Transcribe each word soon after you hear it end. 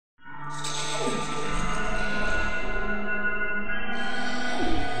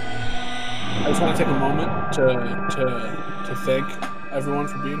just want to take a moment to thank everyone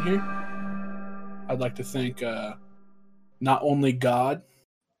for being here. I'd like to thank not only God,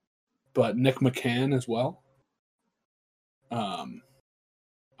 but Nick McCann as well. Our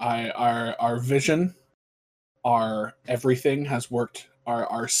vision, our everything has worked.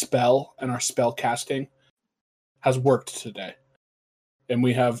 Our spell and our spell casting has worked today, and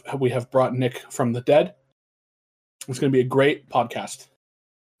we have brought Nick from the dead. It's going to be a great podcast.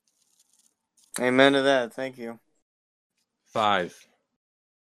 Amen to that. Thank you. 5,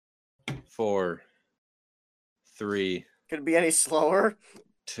 4, 3. Could it be any slower?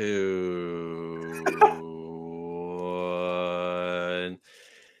 2, 1.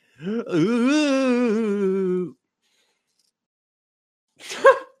 Ooh.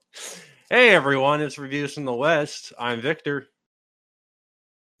 Hey everyone, it's Reviews from the West. I'm Victor.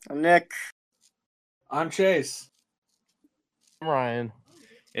 I'm Nick. I'm Chase. I'm Ryan.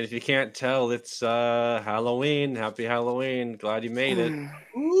 And if you can't tell, it's Halloween. Happy Halloween. Glad you made it.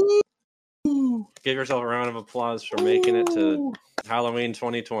 Ooh. Give yourself a round of applause for making it to Halloween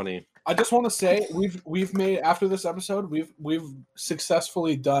 2020. I just want to say we've made, after this episode, we've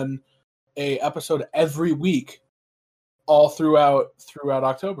successfully done a episode every week all throughout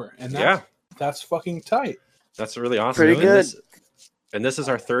October, and that's fucking tight. That's really awesome. Pretty good. And this is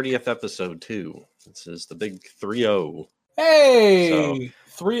our 30th episode too. This is the big 3-0. Hey,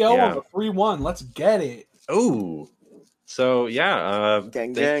 3-0 yeah. over 3-1. Let's get it. Oh, so yeah.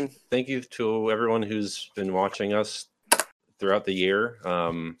 Gang. Thank you to everyone who's been watching us throughout the year.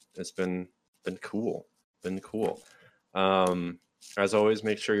 It's been cool. As always,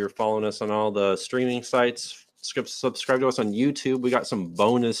 make sure you're following us on all the streaming sites. Subscribe to us on YouTube. We got some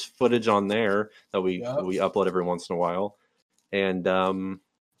bonus footage on there that we upload every once in a while. And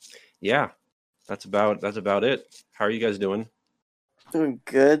that's about it. How are you guys doing? Doing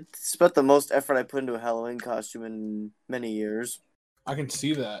good. It's about the most effort I put into a Halloween costume in many years. I can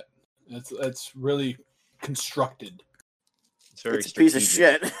see that. It's really constructed. It's very It's a piece of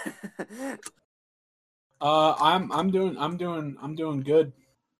shit. I'm doing good.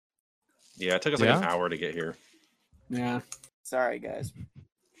 Yeah, it took us like an hour to get here. Yeah. Sorry, guys.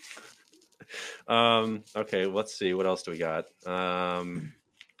 Okay, let's see. What else do we got? Do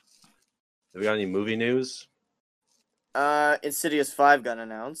we got any movie news? Insidious 5 got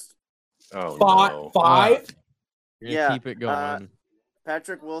announced. Oh, no. 5? Yeah, Keep it going.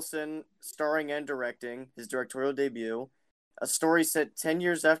 Patrick Wilson starring and directing his directorial debut. A story set 10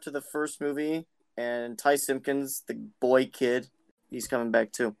 years after the first movie, and Ty Simpkins, the boy kid, he's coming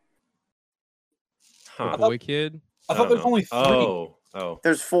back too. Huh. Boy kid? I thought there's only 3. Oh.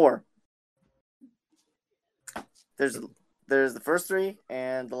 There's 4. There's the first 3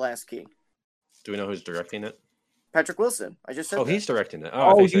 and the last key. Do we know who's directing it? Patrick Wilson. I just said that. He's directing it.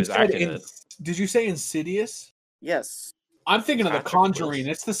 I think he was acting in it. Did you say Insidious? Yes. I'm thinking of The Patrick Conjuring. Wilson.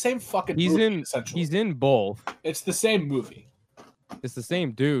 It's the same fucking He's movie, in. essentially. He's in both. It's the same movie. It's the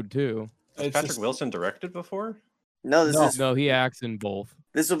same dude too. It's Patrick Wilson directed before? No, No, he acts in both.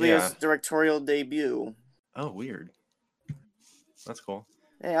 This will be Yeah. his directorial debut. Oh, weird. That's cool.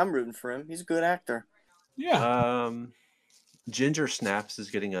 Hey, I'm rooting for him. He's a good actor. Yeah. Ginger Snaps is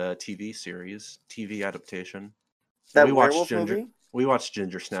getting a TV adaptation. That we watched werewolf movie? We watched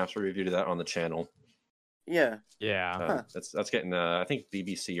Ginger Snaps. We reviewed that on the channel. Yeah. Yeah. That's getting. I think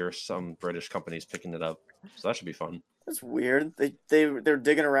BBC or some British company's picking it up, so that should be fun. That's weird. They're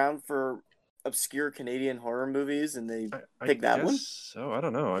digging around for obscure Canadian horror movies, and they picked that one. So I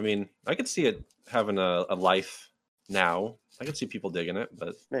don't know. I mean, I could see it having a life now. I could see people digging it,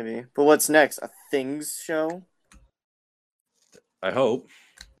 but Maybe. But what's next? A Things show? I hope.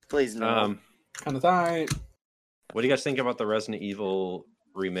 Please no. Kind of tight. What do you guys think about the Resident Evil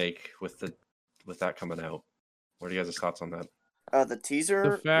remake with that coming out? What are you guys' thoughts on that? The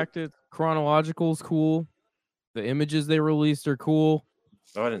teaser. The fact that chronological is cool. The images they released are cool.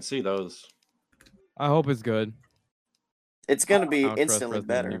 Oh, I didn't see those. I hope it's good. It's gonna be I don't trust instantly Resident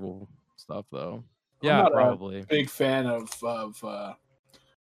better. Evil stuff though. I'm Yeah, not probably. a big fan of I'm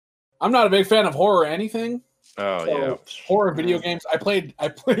not a big fan of horror anything. Oh So, yeah, horror video games. I played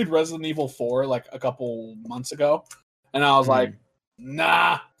Resident Evil 4 like a couple months ago, and I was like,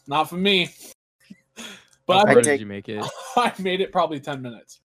 nah, not for me. But How I far did you make it? I made it probably 10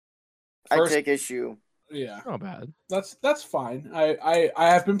 minutes. I take issue. Yeah, Not bad. that's fine. I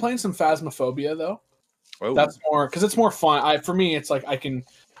have been playing some Phasmophobia though. oh, That's more because it's more fun. For me, it's like I can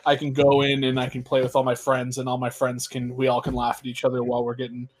go in and I can play with all my friends, and all my friends we all can laugh at each other while we're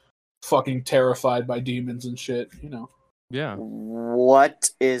getting fucking terrified by demons and shit. You know. Yeah.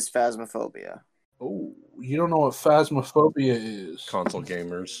 What is Phasmophobia? Oh, you don't know what Phasmophobia is? console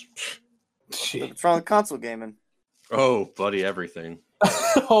gamers. Shit. What's wrong with console gaming? Oh, buddy, everything.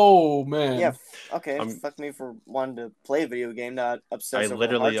 Oh man. Yeah, okay. I'm- Fuck me for wanting to play a video game, not I obsess over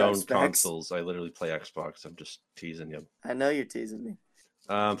literally hard drive own specs. consoles. I literally play Xbox. I'm just teasing you. I know you're teasing me.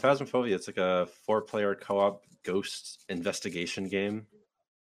 Phasmophobia. It's like a 4-player co-op ghost investigation game.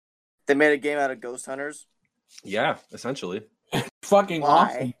 They made a game out of Ghost Hunters. Yeah, essentially. Fucking Why?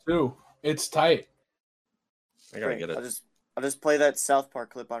 awesome too. It's tight. I gotta Great. get it. I'll just play that South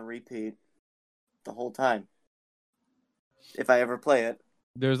Park clip on repeat the whole time. If I ever play it.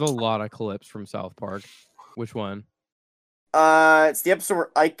 There's a lot of clips from South Park. Which one? It's the episode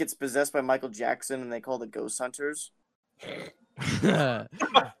where Ike gets possessed by Michael Jackson and they call the Ghost Hunters. That's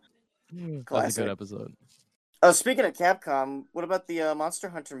a Classic. good episode. Speaking of Capcom, what about the Monster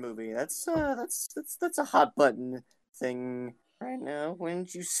Hunter movie? That's a hot button thing right now,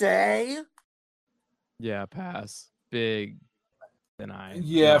 wouldn't you say? Yeah, pass. Big deny.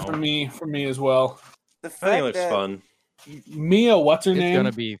 Yeah, No. for me as well. The I think it fact looks that fun. Mia, what's her It's name?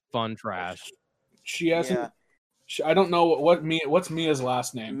 gonna be fun trash. She hasn't. yeah, I don't know what's Mia's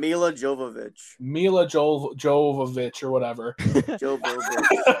last name. Mila Jovovich. Mila Jovovich or whatever.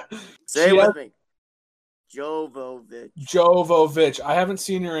 Jovovich. Say She it has- with me. Jovovich. Jovovich. I haven't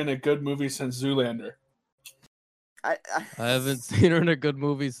seen her in a good movie since Zoolander. I I haven't seen her in a good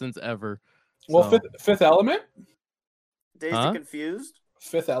movie since ever. Well, So- Fifth Element. Dazed Huh? and Confused.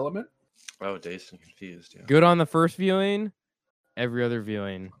 Fifth Element. Oh, Dazed and Confused. Yeah. Good on the first viewing, every other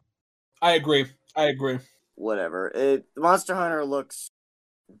viewing. I agree. Whatever. Monster Hunter looks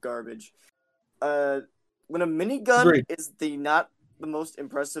garbage. When a minigun Agreed. is not the most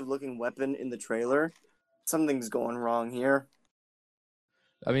impressive looking weapon in the trailer, something's going wrong here.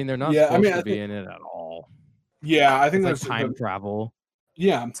 I mean, they're not Yeah, I supposed mean, to I be think- in it at all. Yeah, I think It's like that's time travel.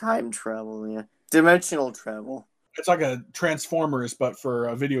 Yeah, Time travel, yeah. Dimensional travel. it's like a Transformers, but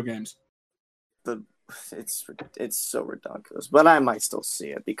for video games. It's so ridiculous. But I might still see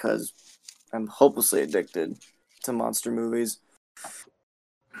it because I'm hopelessly addicted to monster movies.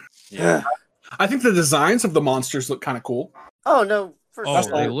 Yeah. I think the designs of the monsters look kind of cool. Oh, no. For Oh, That's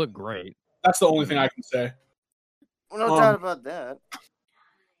sure. they all. look great. That's the only thing I can say. Well, no doubt about that.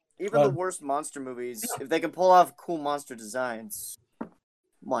 Even the worst monster movies, if they can pull off cool monster designs,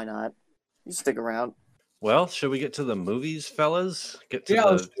 why not? You stick around. Well, should we get to the movies, fellas? Get to Yeah,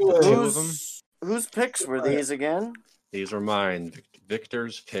 let's do the it. two of them. Whose picks were these again? These were mine.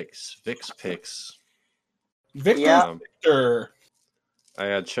 Victor's picks. Vic's picks. Victor. Yeah. Victor. I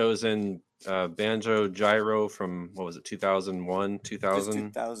had chosen Banjo Gyro from, what was it, 2001, Just 2000?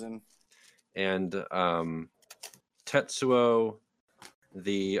 2000. And Tetsuo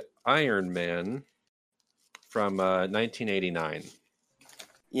the Iron Man from 1989.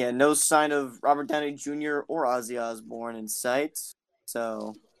 Yeah, no sign of Robert Downey Jr. or Ozzy Osbourne in sight.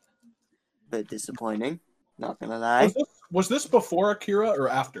 So, a bit disappointing. Not gonna lie. Was this before Akira or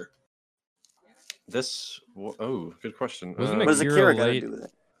after? Oh, good question. Wasn't What does Akira Akira got to late? do with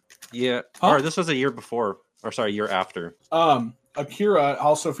it? Yeah, Huh? or this was a year before, or sorry, a year after. Akira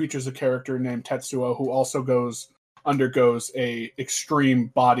also features a character named Tetsuo who also undergoes a extreme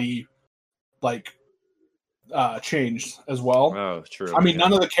body change as well. Oh, true. I mean, yeah.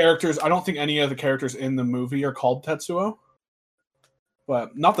 none of the characters. I don't think any of the characters in the movie are called Tetsuo.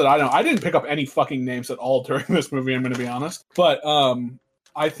 But not that I know. I didn't pick up any fucking names at all during this movie. I'm going to be honest. But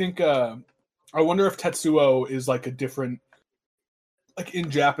I think I wonder if Tetsuo is like a different, like in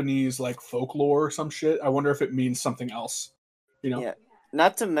Japanese like folklore or some shit. I wonder if it means something else. You know? Yeah.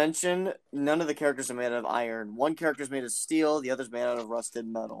 Not to mention, none of the characters are made out of iron. One character's made of steel, the other's made out of rusted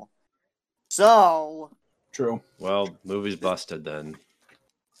metal. So, True. Well, movie's busted then.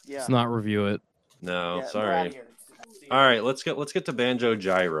 yeah. Let's not review it. No, Yeah, we're outta sorry. here. All right, let's get to Banjo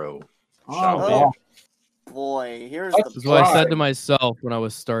Gyro. Oh, Shall we? Oh, boy. Here's That's This the is what I said Right. to myself when I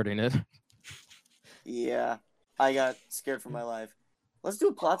was starting it. Yeah, I got scared for my life. Let's do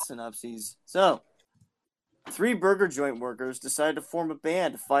a plot synopsis. So, 3 burger joint workers decide to form a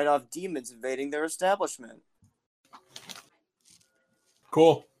band to fight off demons invading their establishment.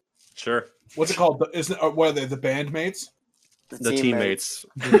 Cool. Sure. What's it called? What are they? The bandmates? The teammates.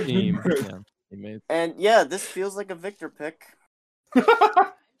 The team. Yeah, teammates. And yeah, this feels like a Victor pick.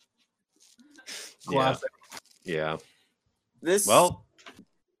 Classic. Yeah. This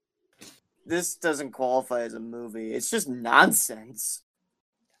this doesn't qualify as a movie. It's just nonsense.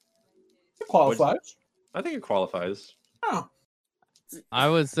 Qualifies. I think it qualifies. Oh. I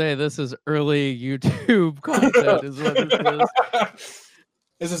would say this is early YouTube content. Is what this is.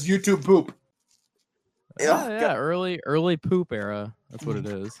 This is YouTube poop. Yeah, Ugh, yeah, early poop era. That's what it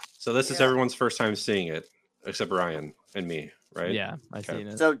is. So this is Yeah. everyone's first time seeing it, except Ryan and me, right? Yeah, I Okay. seen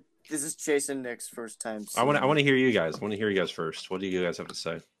it. So This is Chase and Nick's first time. I want to hear you guys. I want to hear you guys first. What do you guys have to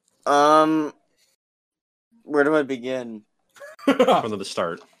say? Where do I begin? From the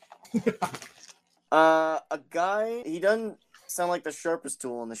start. A guy. He doesn't sound like the sharpest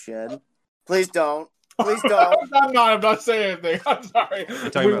tool in the shed. Please don't. Please don't. I'm not saying anything. I'm sorry. You're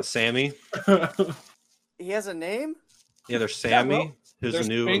talking about Sammy. He has a name? Yeah, there's Sammy, well, who's there's a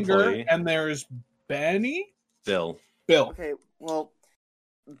new Finger, employee. and there's Benny. Bill. Okay, well,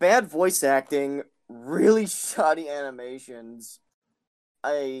 bad voice acting, really shoddy animations.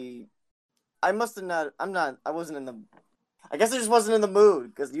 I must have not. I wasn't in the. I guess I just wasn't in the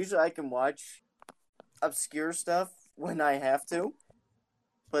mood because usually I can watch obscure stuff when I have to,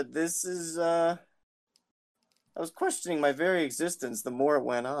 but this is. I was questioning my very existence the more it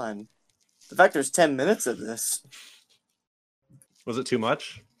went on. The fact there's 10 minutes of this. Was it too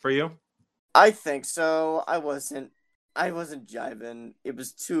much for you? I think so. I wasn't jiving. It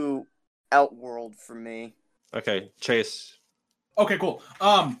was too outworld for me. Okay, Chase. Okay, cool.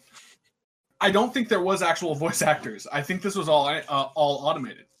 I don't think there was actual voice actors. I think this was all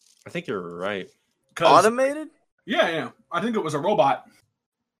automated. I think you're right. Automated? Yeah. I think it was a robot.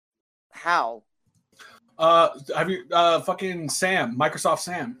 How? Have you fucking Sam, Microsoft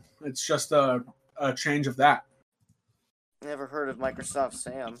Sam? It's just a change of that. Never heard of Microsoft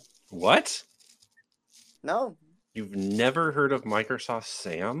Sam. What? No. You've never heard of Microsoft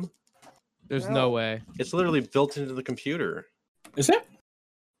Sam? There's no way. It's literally built into the computer. Is it?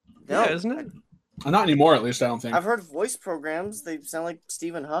 No. Yeah, isn't it? Not anymore, at least I don't think. I've heard voice programs. They sound like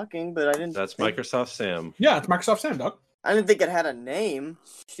Stephen Hawking, but I didn't. That's Microsoft Sam. Yeah, it's Microsoft Sam, Doug. I didn't think it had a name.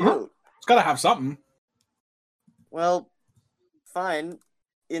 Shoot. Huh? It's got to have something. Well, fine.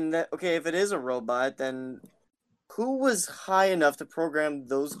 Okay, if it is a robot, then who was high enough to program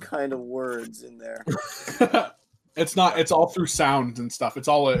those kind of words in there? It's not. It's all through sound and stuff. It's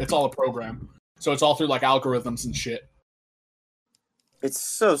all a program. So it's all through like algorithms and shit. It's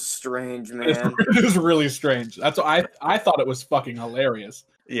so strange, man. It is really strange. That's I thought it was fucking hilarious.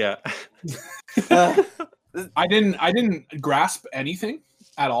 Yeah. I didn't grasp anything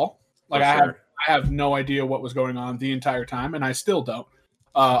at all. Like I have no idea what was going on the entire time, and I still don't.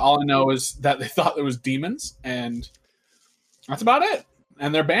 All I know is that they thought it was demons, and that's about it.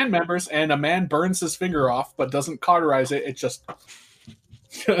 And they're band members, and a man burns his finger off, but doesn't cauterize it. It just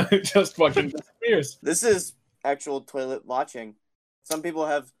fucking disappears. This is actual toilet watching. Some people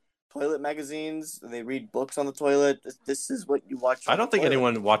have toilet magazines. They read books on the toilet. This is what you watch. I don't think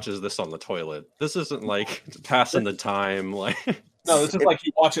anyone watches this on the toilet. This isn't like passing the time. Like no, this is like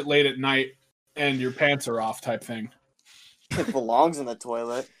you watch it late at night and your pants are off type thing. It belongs in the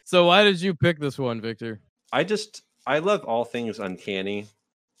toilet. So why did you pick this one, Victor? I love all things uncanny.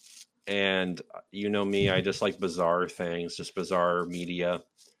 And you know me, I just like bizarre things, just bizarre media.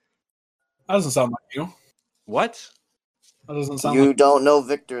 That doesn't sound like you. What? That doesn't sound You like don't know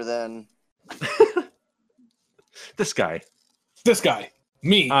Victor then. This guy.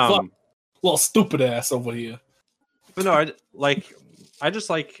 Me. Little stupid ass over here. But no, I just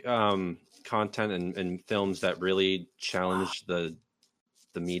like content and films that really challenge the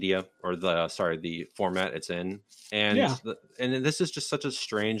media or the format it's in. And and this is just such a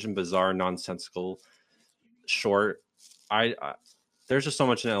strange and bizarre, nonsensical short. There's just so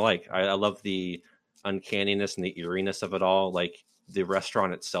much in it. I love the uncanniness and the eeriness of it all. Like the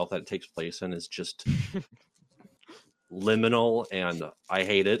restaurant itself that it takes place in is just liminal, and I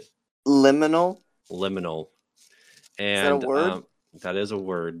hate it. Liminal. And is that a word? That is a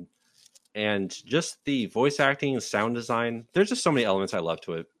word. And just the voice acting and sound design, there's just so many elements I love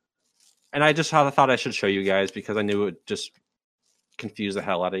to it. And I just thought I should show you guys because I knew it would just confuse the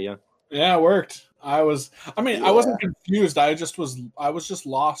hell out of you. Yeah, it worked. I wasn't confused. I was just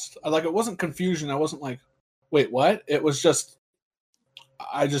lost. It wasn't confusion. I wasn't like, wait, what? It was just,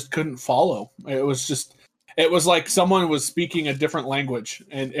 I just couldn't follow. It was like someone was speaking a different language.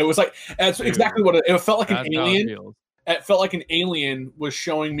 And it was like, that's exactly what it felt like. An alien. It felt like an alien was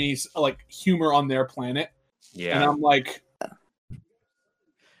showing me like humor on their planet. Yeah. And I'm like,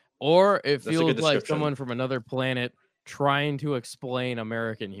 or it feels like someone from another planet trying to explain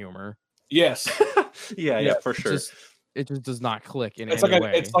American humor. Yes. yeah, for sure. It just does not click in any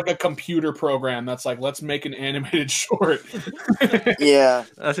way. It's like a computer program that's like, let's make an animated short. Yeah.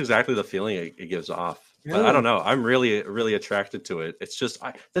 That's exactly the feeling it gives off. Yeah. But I don't know. I'm really, really attracted to it. It's just,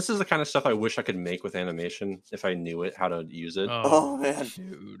 this is the kind of stuff I wish I could make with animation if I knew how to use it. Oh man.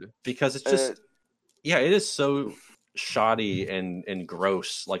 Dude. Because it's just, it is so shoddy and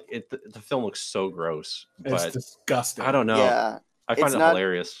gross. Like the film looks so gross. It's disgusting. I don't know. Yeah. I find it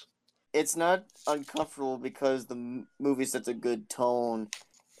hilarious. It's not uncomfortable because the movie sets a good tone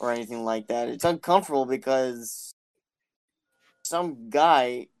or anything like that. It's uncomfortable because some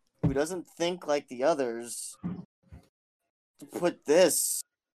guy who doesn't think like the others put this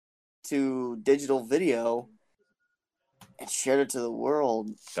to digital video and shared it to the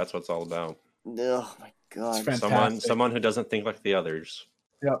world. That's what it's all about. Oh my god! Someone who doesn't think like the others.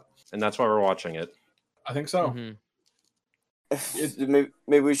 Yep. And that's why we're watching it. I think so. Maybe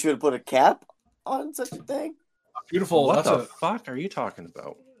we should have put a cap on such a thing. Beautiful. What the fuck are you talking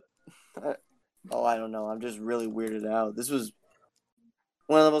about? I don't know. I'm just really weirded out. This was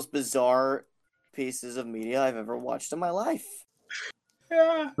one of the most bizarre pieces of media I've ever watched in my life.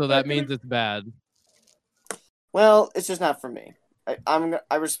 Yeah. So that means it's bad. Well, it's just not for me.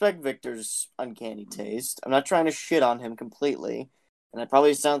 I respect Victor's uncanny taste. I'm not trying to shit on him completely, and it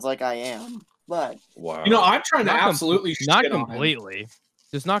probably sounds like I am. But wow, I'm trying to absolutely not shit completely.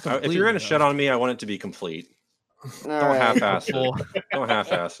 Just not completely. If you're gonna shit on me, I want it to be complete. Don't half-ass it. Don't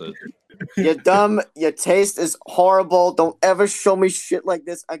half-ass it. You're dumb. Your taste is horrible. Don't ever show me shit like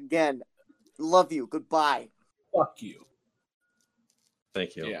this again. Love you. Goodbye. Fuck you.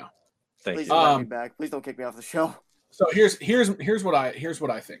 Thank you. Yeah. Thank Please you. don't let me back. Please don't kick me off the show. So here's what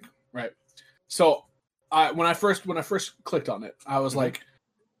I think. Right. So when I first clicked on it, I was like,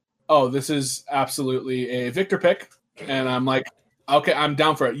 oh, this is absolutely a Victor pick, and I'm like, okay, I'm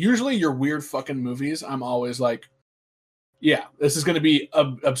down for it. Usually your weird fucking movies, I'm always like, yeah, this is going to be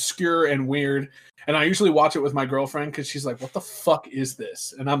obscure and weird. And I usually watch it with my girlfriend because she's like, what the fuck is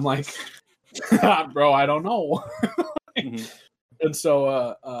this? And I'm like, bro, I don't know. And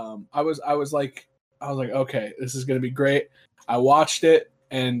so I was like, okay, this is going to be great. I watched it,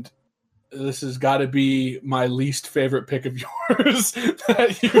 and this has got to be my least favorite pick of yours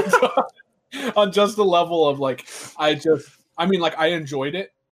that you've done on just the level of like, I enjoyed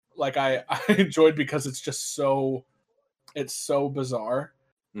it. Like I enjoyed because it's just so bizarre.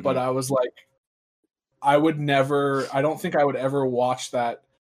 Mm-hmm. But I was like, I don't think I would ever watch that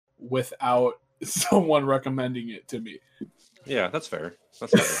without someone recommending it to me. Yeah, that's fair.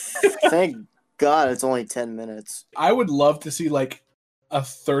 That's fair. Thank God it's only 10 minutes. I would love to see like a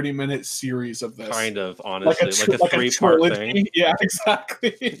 30-minute series of this. Kind of, honestly. Like a 3-part thing. Yeah,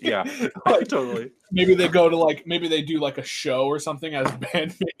 exactly. Yeah, like, totally. Maybe they do like a show or something as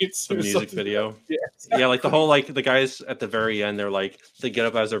bandmates. A music something. video. Yeah, exactly. Yeah, like the whole, like, the guys at the very end, they're like, they get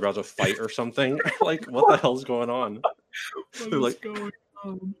up as they're about to fight or something. Like, what the hell's going on? What is going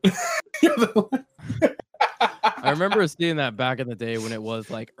on? I remember seeing that back in the day when it was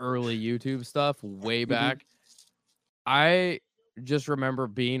like early YouTube stuff, way back. I just remember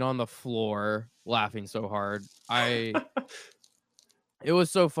being on the floor laughing so hard. It was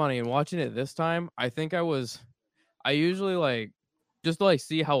so funny, and watching it this time, I usually like just to like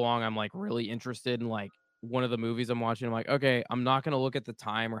see how long I'm like really interested in like one of the movies I'm watching. I'm like, okay, I'm not gonna look at the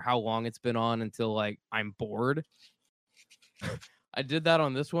time or how long it's been on until like I'm bored. I did that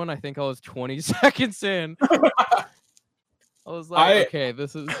on this one. I think I was 20 seconds in. I was like, okay,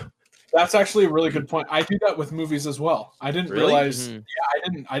 this is. That's actually a really good point. I do that with movies as well. I didn't realize.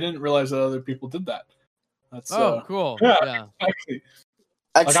 Mm-hmm. Yeah, I didn't realize that other people did that. That's cool. Yeah. Actually,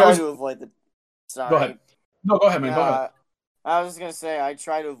 I try to avoid the. Sorry. Go ahead. No, go ahead, man. Go ahead. I was gonna say I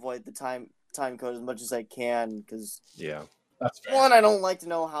try to avoid the time code as much as I can because. Yeah. That's fair. One, I don't like to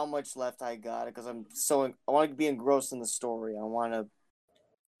know how much left I got because I want to be engrossed in the story. I want to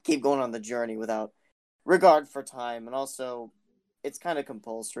keep going on the journey without regard for time, and also it's kind of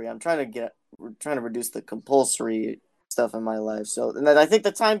compulsory. I'm trying to reduce the compulsory stuff in my life. So, and then I think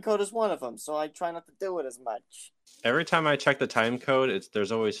the time code is one of them. So I try not to do it as much. Every time I check the time code,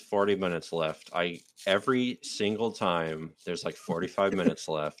 there's always 40 minutes left. Every single time there's like 45 minutes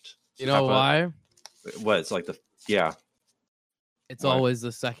left. You know why? What? It's like It's always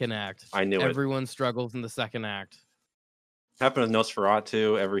the second act. I knew Everyone struggles in the second act. Happened with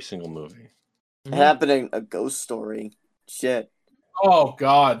Nosferatu, every single movie. Mm-hmm. Happening a ghost story. Shit. Oh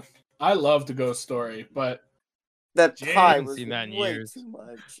God, I love the Ghost Story, but that pie was seen that in way years. too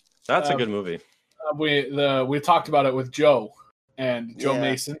much. That's a good movie. We talked about it with Joe and Joe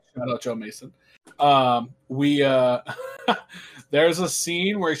Mason. Shout out Joe Mason. There's a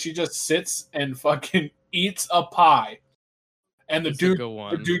scene where she just sits and fucking eats a pie. And the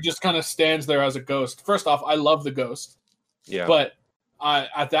dude just kind of stands there as a ghost. First off, I love the ghost. Yeah. But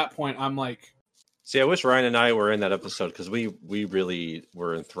at that point, I'm like... See, I wish Ryan and I were in that episode because we really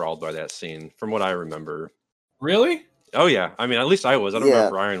were enthralled by that scene, from what I remember. Really? Oh, yeah. I mean, at least I was. I don't know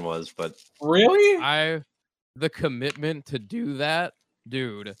if Ryan was, but... Really? The commitment to do that,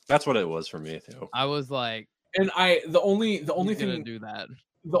 dude. That's what it was for me, too. I was like... And the only thing... do that.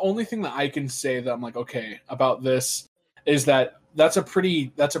 The only thing that I can say that I'm like, okay, about this... is that that's a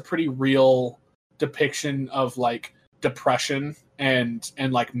pretty real depiction of like depression and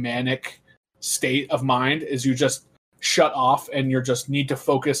like manic state of mind. Is you just shut off and you just need to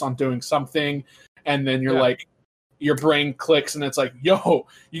focus on doing something, and then you're like, your brain clicks and it's like, yo,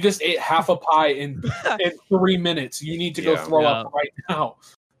 you just ate half a pie in 3 minutes. You need to go throw up right now.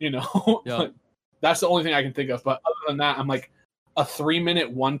 You know, like, that's the only thing I can think of. But other than that, I'm like, a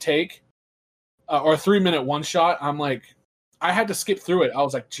 3-minute one take or a 3-minute one shot. I'm like, I had to skip through it. I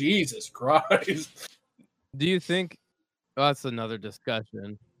was like, Jesus Christ. Do you think that's another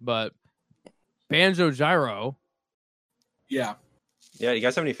discussion? But Banjo Gyro. Yeah. Yeah. You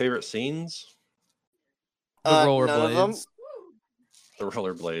guys have any favorite scenes? The rollerblades. The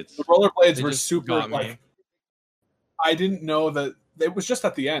rollerblades. The rollerblades were super. Like, I didn't know that it was just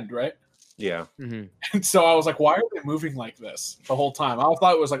at the end, right? Yeah. Mm-hmm. And so I was like, why are they moving like this the whole time? I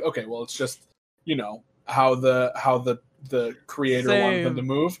thought it was like, okay, well, it's just, you know, how the creator wanted them to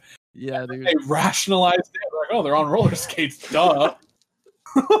move. Yeah, dude. They rationalized it. They're like, oh, they're on roller skates, duh.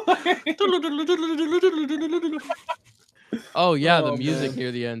 Oh yeah, the music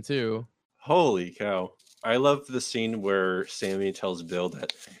near the end too. Holy cow. I love the scene where Sammy tells Bill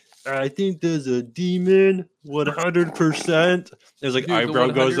that I think there's a demon 100%. There's like, dude, eyebrow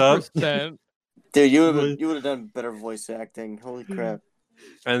goes up. Dude, you would have done better voice acting. Holy crap.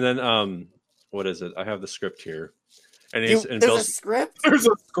 And then what is it? I have the script here. And there's a script? There's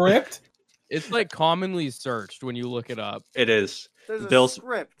a script? It's like commonly searched when you look it up. It is. There's a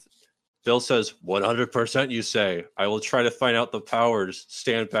script. Bill says, 100% you say. I will try to find out the powers.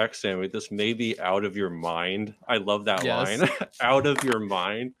 Stand back, Sammy. This may be out of your mind. I love that line. Out of your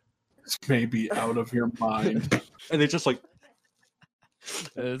mind. This may be out of your mind. And they just like...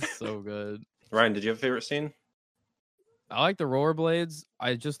 It's so good. Ryan, did you have a favorite scene? I like the rollerblades.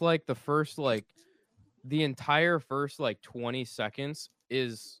 I just like the first, like... The entire first, like, 20 seconds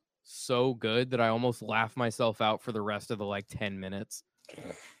is so good that I almost laugh myself out for the rest of the, like, 10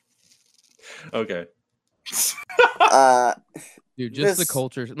 Okay. Dude, just the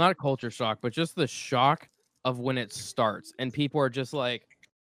culture, not culture shock, but just the shock of when it starts and people are just like,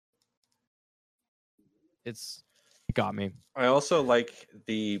 it got me. I also like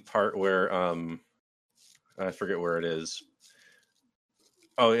the part where I forget where it is.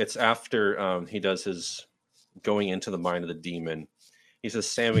 Oh, it's after he does his going into the mind of the demon. He says,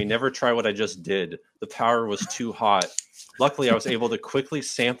 Sammy, never try what I just did. The power was too hot. Luckily, I was able to quickly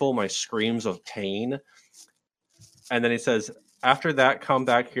sample my screams of pain. And then he says, after that, come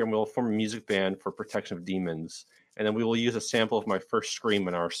back here and we'll form a music band for protection of demons. And then we will use a sample of my first scream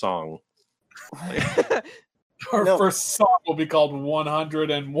in our song. Our first song will be called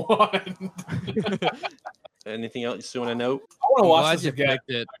 101. Anything else you want to note? I want to watch this again.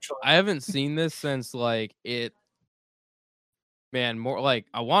 I haven't seen this since like more like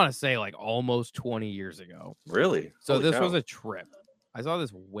I want to say like almost 20 years ago. Really? So this was a trip. I saw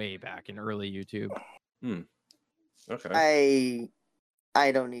this way back in early YouTube. Okay.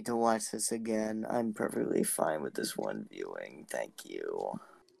 I don't need to watch this again. I'm perfectly fine with this one viewing. Thank you.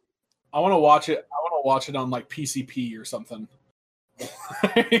 I want to watch it. I want to watch it on like PCP or something.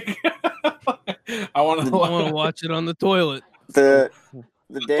 I want to watch it on the toilet. The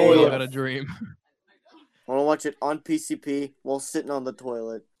day I got a dream. I want to watch it on PCP while sitting on the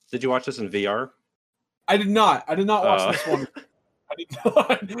toilet. Did you watch this in VR? I did not. I did not watch this one.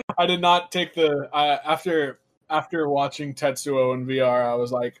 I did not take the after watching Tetsuo in VR. I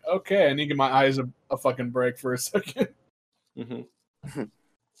was like, okay, I need to give my eyes a fucking break for a second. Mm-hmm. You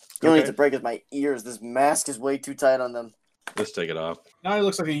don't need to break is my ears. This mask is way too tight on them. Let's take it off. Now he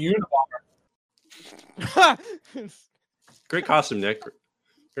looks like a Unabomber. Great costume, Nick.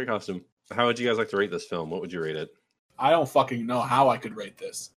 Great costume. How would you guys like to rate this film? What would you rate it? I don't fucking know how I could rate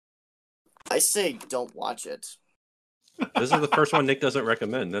this. I say don't watch it. This is the first one Nick doesn't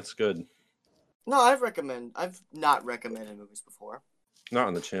recommend. That's good. No, I've not recommended movies before. Not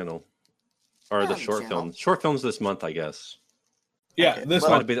on the channel. Or the short films. Short films this month, I guess. Yeah, okay. this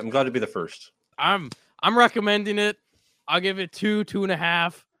one. I'm glad to be the first. I'm recommending it. I'll give it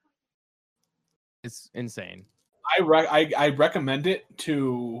 2.5. It's insane. I recommend it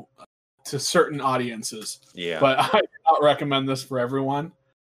to certain audiences. Yeah. But I do not recommend this for everyone.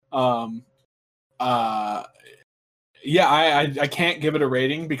 Yeah, I can't give it a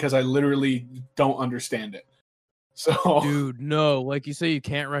rating because I literally don't understand it. So dude, no, like you say you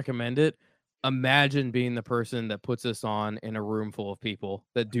can't recommend it. Imagine being the person that puts this on in a room full of people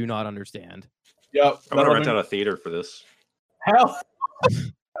that do not understand. Yep. I'm gonna rent out a theater for this. Hell.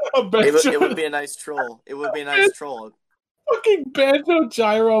 It would be a nice troll. It would be a nice troll. Fucking Banjo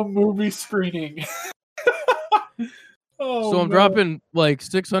Gyro movie screening. Oh, So I'm no. dropping like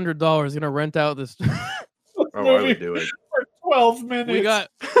 $600. Gonna rent out this. Oh, I would do it. For 12 minutes.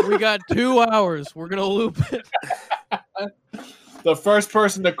 we got 2 hours. We're gonna loop it. The first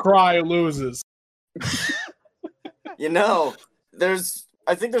person to cry loses. You know,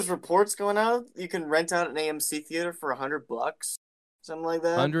 I think there's reports going out. You can rent out an AMC theater for $100, something like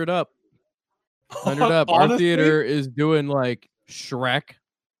that. 100 up. 100 up. Our Honestly, theater is doing like Shrek.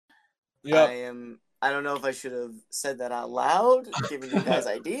 Yep. I don't know if I should have said that out loud, giving you guys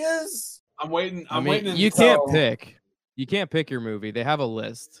ideas. I'm waiting. I I'm mean, waiting. you until- can't pick. You can't pick your movie. They have a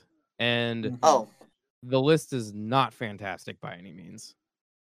list, and Oh, the list is not fantastic by any means.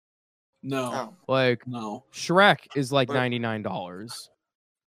 No. oh. Like No. Shrek is like But- $99,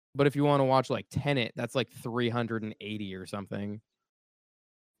 but if you want to watch like Tenet, that's like 380 or something.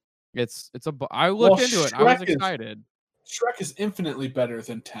 I looked Well, into it. I was Shrek is- excited. Shrek is infinitely better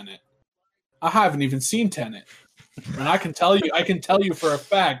than Tenet. I haven't even seen Tenet, and I can tell you for a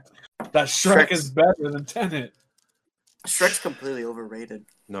fact that Shrek Shrek's- is better than Tenet. Shrek's completely overrated.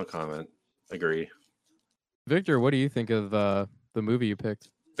 No comment. Agree. Victor, what do you think of the movie you picked?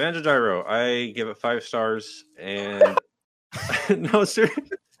 Banjo Gyro. I give it 5 stars. And no,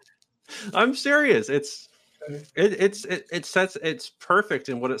 I'm serious. It's perfect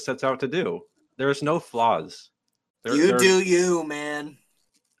in what it sets out to do. There's no flaws. You do you, man.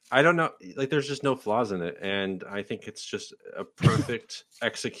 I don't know. Like, there's just no flaws in it, and I think it's just a perfect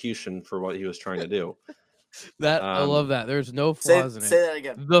execution for what he was trying to do. I love that. There's no Say flaws in it. that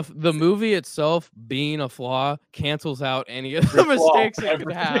again. The movie itself being a flaw cancels out any of the mistakes it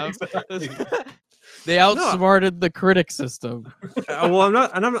could have. They outsmarted the critic system. Well,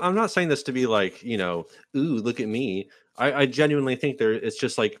 I'm not saying this to be like, ooh, look at me. I genuinely think it's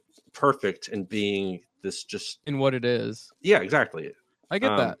just like perfect in being this just In what it is. yeah, exactly. I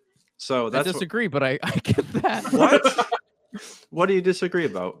get that. So I that's disagree, but I get that. what. What do you disagree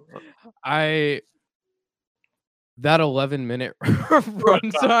about? That 11-minute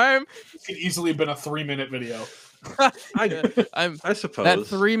runtime. It could easily been a 3-minute video. I suppose That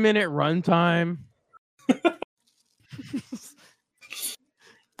 3-minute runtime. I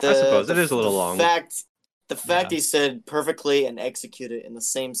suppose it is a little long. The fact he said perfectly and executed in the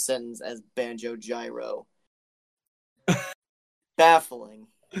same sentence as Banjo Gyro. Baffling.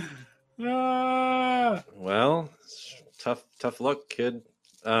 Ah. Well, tough luck, kid.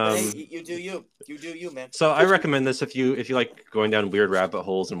 Hey, you do you, man. So I recommend this if you like going down weird rabbit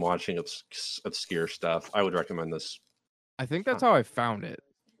holes and watching obscure stuff. I would recommend this. I think that's how I found it.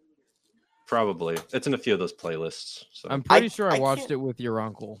 Probably it's in a few of those playlists. So. I'm pretty sure I I watched can't- it with your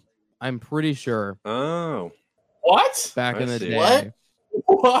uncle. I'm pretty sure Oh, What? back I in the see. day.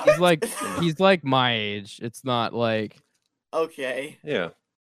 What? What? He's like my age. It's not like Okay. yeah.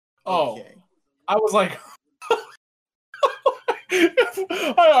 Oh, Okay. I was like,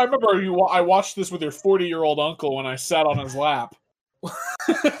 I remember you. I watched this with your 40-year-old uncle when I sat on his lap.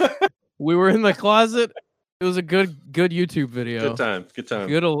 we were in the closet. It was a good YouTube video. Good time.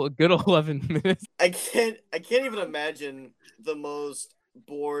 Good 11 minutes. I can't even imagine the most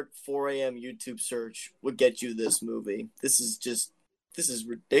bored 4 a.m. YouTube search would get you this movie. This is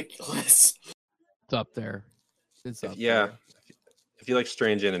ridiculous. It's up there. It's up Yeah. there. If you like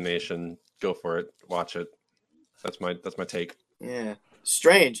strange animation, go for it. Watch it. That's my take. Yeah.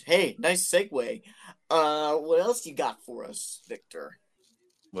 Strange. Hey, nice segue. What else you got for us, Victor?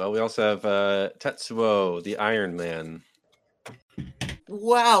 Well, we also have Tetsuo, the Iron Man.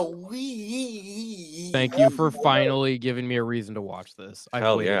 Wow. Thank you for finally giving me a reason to watch this. I've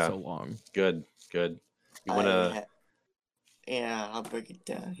Hell waited yeah. so long. Good. You wanna Yeah, I'll break it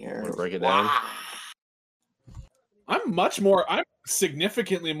down here. Wanna break it down? Wow. I'm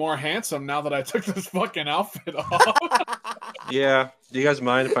significantly more handsome now that I took this fucking outfit off. Yeah. Do you guys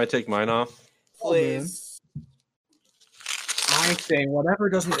mind if I take mine off? Please. I say whatever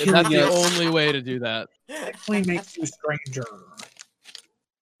doesn't And kill that's the you only way to do that. only makes you stranger.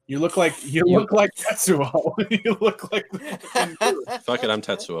 You look like Tetsuo. You look like the fucking dude. Fuck it, I'm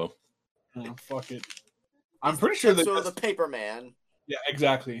Tetsuo. Oh, fuck it. I'm pretty sure that Tetsuo the Paper Man. yeah,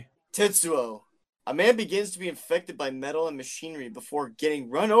 exactly. Tetsuo. A man begins to be infected by metal and machinery before getting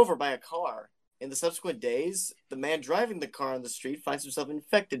run over by a car. In the subsequent days, the man driving the car on the street finds himself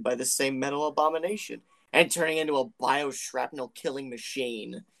infected by the same metal abomination and turning into a bioshrapnel killing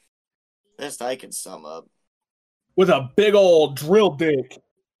machine. Best I can sum up. With a big old drill dick.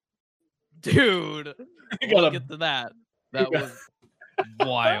 Dude, You we'll gotta- get to that. That was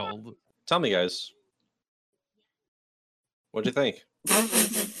wild. Tell me, guys. What'd you think?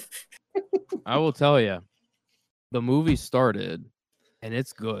 I will tell you, the movie started, and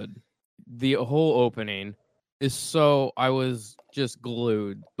it's good. The whole opening, is so. I was just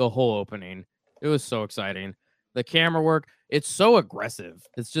glued the whole opening. It was so exciting. The camera work, it's so aggressive.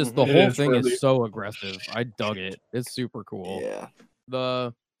 It's just the It whole is thing really- is so aggressive. I dug it. It's super cool. Yeah.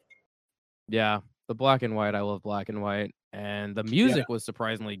 The black and white. I love black and white, and the music was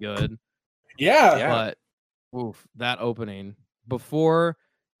surprisingly good. Yeah. Yeah. But oof, that opening before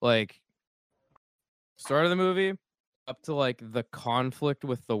like start of the movie up to like the conflict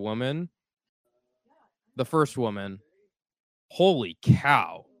with the woman, the first woman. Holy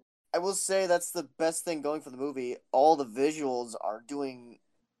cow. I will say that's the best thing going for the movie. All the visuals are doing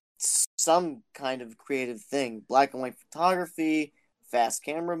some kind of creative thing. Black and white photography, fast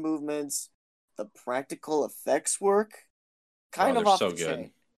camera movements, the practical effects work. Kind of they're off so the good.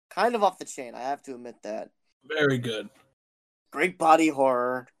 chain. Kind of off the chain, I have to admit that. Very good. Great body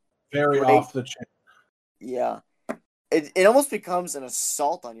horror. Very Great. off the chain. Yeah. It almost becomes an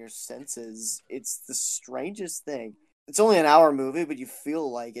assault on your senses. It's the strangest thing. It's only an hour movie, but you feel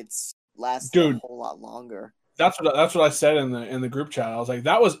like it's lasted a Dude. whole lot longer. That's what I said in the group chat. I was like,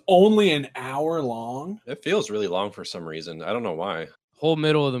 that was only an hour long. It feels really long for some reason. I don't know why. Whole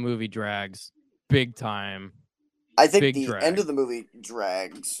middle of the movie drags big time. I think Big the drag. end of the movie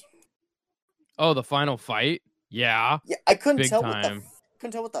drags. Oh, the final fight? Yeah. Yeah, I couldn't Big tell time.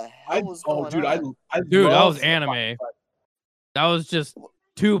 couldn't tell what the hell was going dude, on. Dude, that love was anime. That was just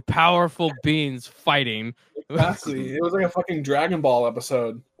two powerful beings fighting. Exactly. It was like a fucking Dragon Ball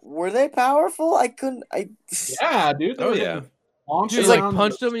episode. Were they powerful? Yeah, dude. Oh, yeah. Dude, like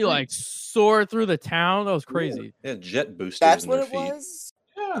punched him, you like soared through the town. That was crazy. Yeah, jet boosters That's in what their it feet. was?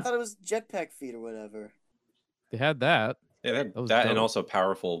 I Yeah. thought it was jetpack feet or whatever. They had that. Yeah, That was that and dope. also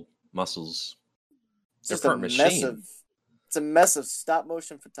powerful muscles. It's They're just a part mess machine. it's a mess of stop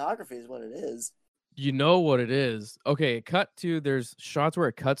motion photography is what it is. You know what it is. Okay, there's shots where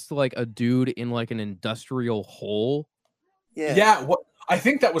it cuts to like a dude in like an industrial hole. Yeah. Yeah, what I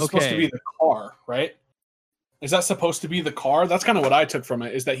think that was supposed to Okay. be the car, right? Is that supposed to be the car? That's kind of what I took from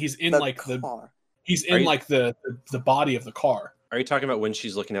it. Is that he's in The like car. he's Are in you- like the body of the car. Are you talking about when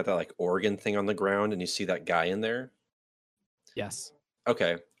she's looking at that like organ thing on the ground and you see that guy in there? Yes.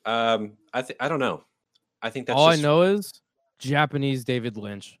 Okay. I don't know. I think that's All just, I know is Japanese David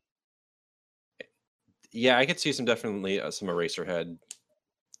Lynch. Yeah, I could see some definitely some Eraserhead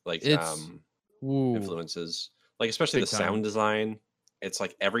like It's- Ooh. influences. Like especially Big the time. sound design. It's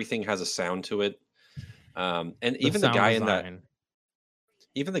like everything has a sound to it. And even the sound guy design.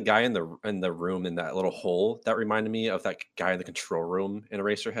 even the guy in the room in that little hole that reminded me of that guy in the control room in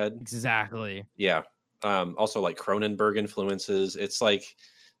Eraserhead. Exactly. Yeah. Also like Cronenberg influences. It's like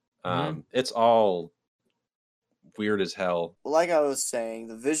Mhm. it's all weird as hell. Well, like I was saying,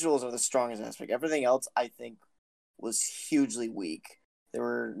 the visuals are the strongest aspect. Everything else, I think, was hugely weak. There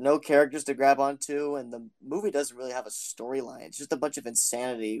were no characters to grab onto, and the movie doesn't really have a storyline. It's just a bunch of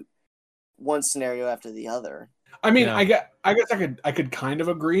insanity, one scenario after the other. I mean, Yeah. I guess I could kind of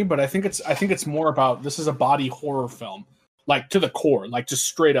agree, but I think it's more about this is a body horror film, like to the core, like just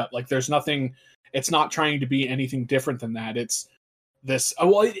straight up. Like there's nothing. It's not trying to be anything different than that. It's this.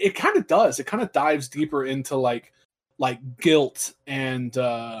 Well, it kind of does. It kind of dives deeper into like guilt and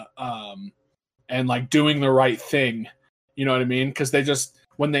like doing the right thing. You know what I mean? Because they just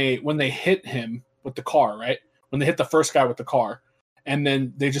when they hit him with the car, right? When they hit the first guy with the car, and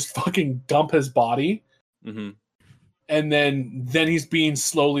then they just fucking dump his body. Mm-hmm. And then he's being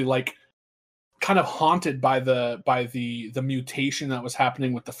slowly like kind of haunted by the mutation that was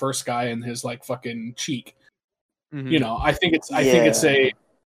happening with the first guy in his like fucking cheek. Mhm. You know, I think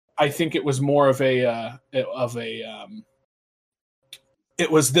it was more of a it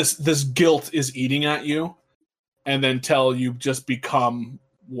was this guilt is eating at you, and then till you just become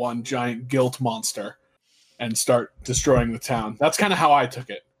one giant guilt monster and start destroying the town. That's kind of how I took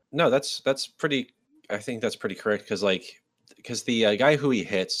it. No, that's pretty. I think that's pretty correct because the guy who he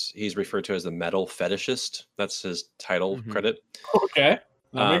hits, he's referred to as the metal fetishist. That's his title Mhm. credit. Okay,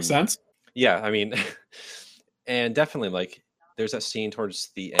 that makes sense. Yeah, I mean, and definitely like there's that scene towards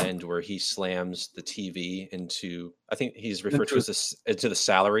the end where he slams the TV into. I think he's referred to as into the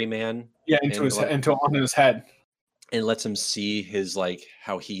salary man. Yeah, into on his head. And lets him see his like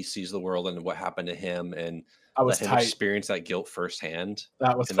how he sees the world and what happened to him, and I was let him tight. experience that guilt firsthand.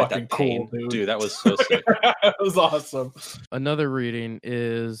 That was and like fucking that pain. cool, dude. That was so sick. That was awesome. Another reading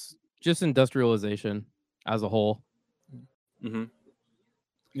is just industrialization as a whole. hmm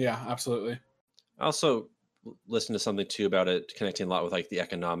Yeah, absolutely. I also listened to something too about it connecting a lot with like the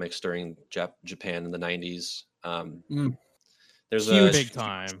economics during Japan in the 90s. There's Huge. Big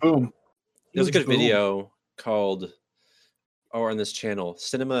time. Boom. there's a Huge good boom. video called on this channel,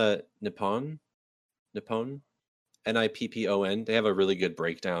 Cinema Nippon. Nippon. They have a really good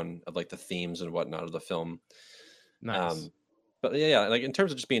breakdown of like the themes and whatnot of the film. Nice. But yeah, like in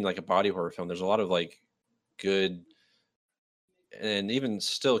terms of just being like a body horror film, there's a lot of like good and even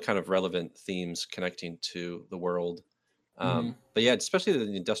still kind of relevant themes connecting to the world. But yeah, especially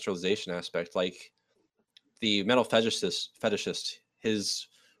the industrialization aspect, like the metal fetishist, his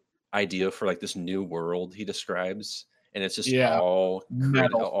idea for like this new world he describes, and it's just all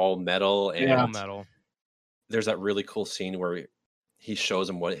metal, and all metal. There's that really cool scene where he shows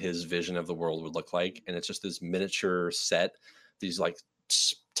him what his vision of the world would look like, and it's just this miniature set, these like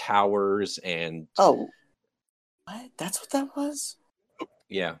towers and what? That's what that was?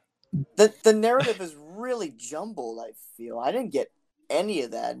 Yeah. The narrative is really jumbled, I feel. I didn't get any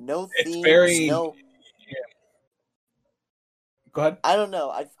of that. No themes, no... Yeah. Go ahead. I don't know.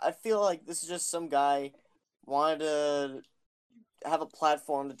 I feel like this is just some guy wanted to have a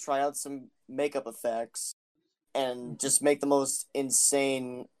platform to try out some makeup effects and just make the most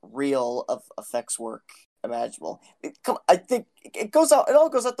insane reel of effects work imaginable. I think it all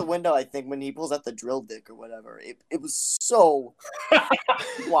goes out the window, I think, when he pulls out the drill dick or whatever. It was so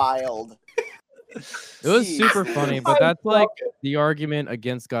wild. It was super funny, but that's like the argument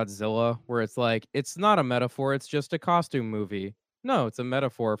against Godzilla, where it's like, it's not a metaphor, it's just a costume movie. No, it's a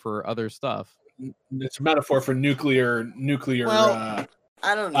metaphor for other stuff. It's a metaphor for nuclear. Well,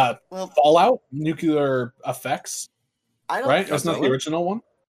 I don't know. Fallout, nuclear effects. Right? That's not the original one.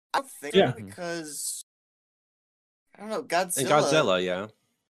 I don't think so, because I don't know, Godzilla, yeah.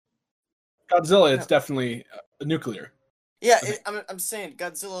 Godzilla, it's definitely nuclear. Yeah, I'm saying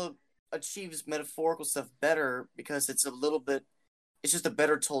Godzilla achieves metaphorical stuff better because it's just a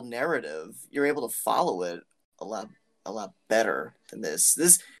better told narrative. You're able to follow it a lot better than this.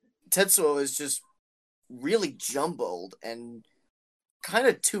 This Tetsuo is just really jumbled and kind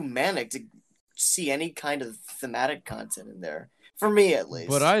of too manic to see any kind of thematic content in there. For me, at least.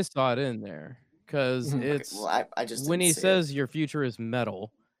 But I saw it in there because it's I just when he says your future is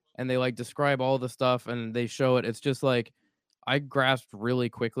metal, and they like describe all the stuff and they show it. It's just like I grasped really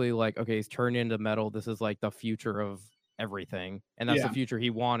quickly, like, okay, he's turned into metal. This is like the future of everything, and that's the future he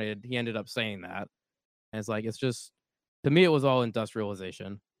wanted. He ended up saying that, and it's like, it's just, to me, it was all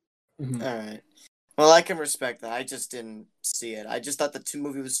industrialization. All right. Well, I can respect that. I just didn't see it. I just thought the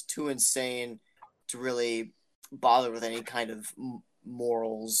movie was too insane to really bother with any kind of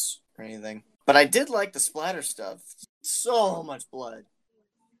morals or anything. But I did like the splatter stuff. So much blood.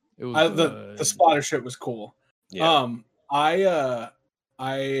 It was the splatter shit was cool. Yeah. I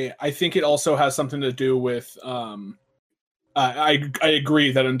think it also has something to do with I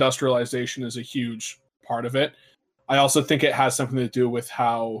agree that industrialization is a huge part of it. I also think it has something to do with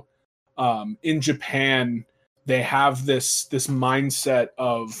how in Japan they have this mindset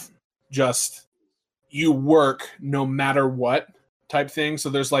of just you work no matter what type thing. So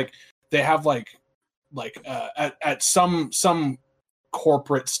there's like they have like at some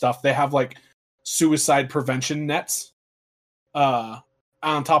corporate stuff they have like suicide prevention nets on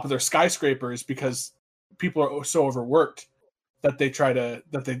top of their skyscrapers because people are so overworked that they try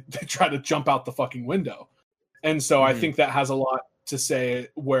to jump out the fucking window. And so I think that has a lot to say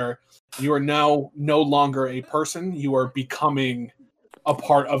where you are now no longer a person, you are becoming a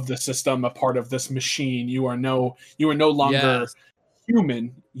part of the system, a part of this machine. You are no longer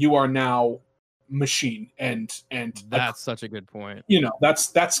human, you are now machine. And that's such a good point. You know,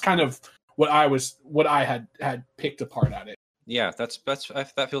 that's kind of what I had picked apart at it. Yeah,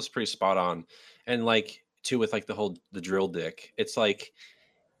 that feels pretty spot on. And like too with like the drill dick, it's like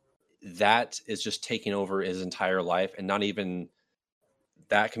that is just taking over his entire life, and not even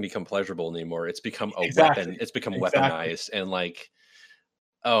that can become pleasurable anymore. It's become a weapon. It's become weaponized, and like,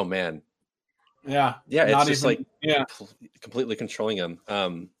 oh man, yeah, it's just completely controlling him.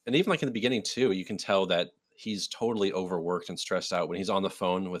 And even like in the beginning too, you can tell that he's totally overworked and stressed out when he's on the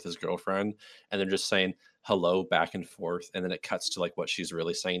phone with his girlfriend, and they're just saying hello back and forth, and then it cuts to like what she's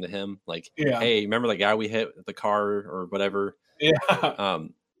really saying to him, like, hey, remember that guy we hit with the car or whatever? This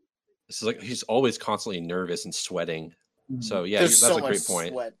is like he's always constantly nervous and sweating. So yeah, that's a great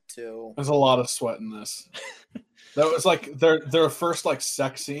point. Sweat too. There's a lot of sweat in this. That was like their first like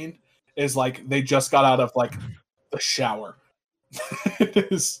sex scene is like they just got out of like the shower.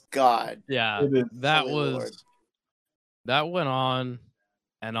 It is God. Yeah, that went on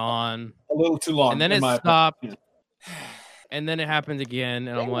and on a little too long, and then it stopped, and then it happened again,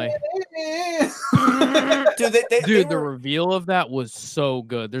 and I'm like, dude, the reveal of that was so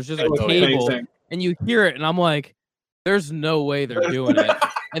good. There's just a table, and you hear it, and I'm like, there's no way they're doing it.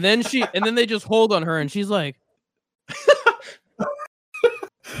 And then they just hold on her, and she's like,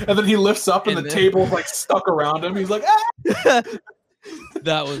 and then he lifts up and the then... table's like stuck around him. He's like, ah!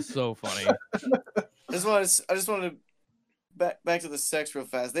 That was so funny. I just want to back to the sex real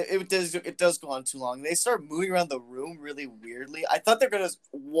fast. It does go on too long. They start moving around the room really weirdly. I thought they're gonna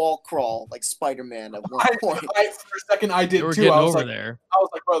wall crawl like Spider-Man at one point. For a second, I did too. I was like,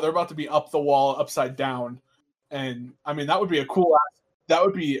 bro, they're about to be up the wall, upside down, and I mean that would be a cool. That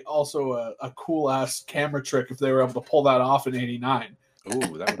would be also a cool ass camera trick if they were able to pull that off in '89.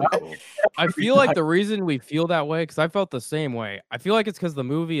 Ooh, that would be cool. I feel like the reason we feel that way, because I felt the same way. I feel like it's because the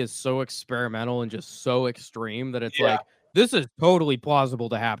movie is so experimental and just so extreme that it's like, this is totally plausible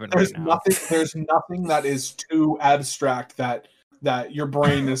to happen right now. There's nothing that is too abstract that your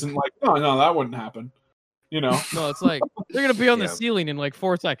brain isn't like, no, that wouldn't happen. You know? No, it's like they're gonna be on the ceiling in like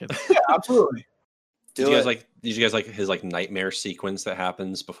 4 seconds. Yeah, absolutely. Did you guys like his like nightmare sequence that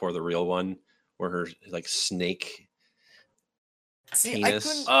happens before the real one, where her like snake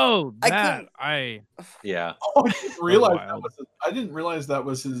penis? Yeah. Oh, I didn't realize that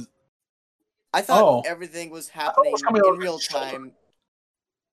was his. I thought everything was happening in real time.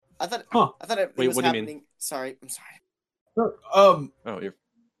 I thought everything was happening. Mean? Sorry, I'm sorry. Oh, you're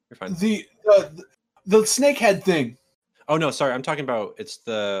fine. The snakehead thing. Oh no, sorry. I'm talking about it's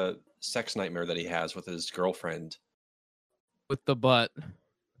the sex nightmare that he has with his girlfriend. With the butt.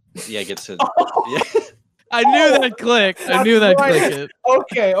 Yeah, gets to. Yeah. I knew that clicked. I knew that clicked.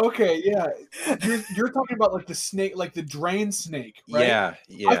 Okay, yeah. You're talking about like the snake, like the drain snake, right? Yeah.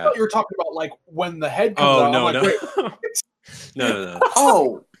 I thought you were talking about like when the head comes out. No, like, no.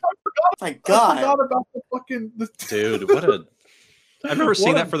 Oh, my God! I forgot about the fucking. Dude, what a! I've never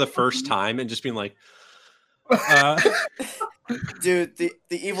seen that for the first time and just being like, Dude, the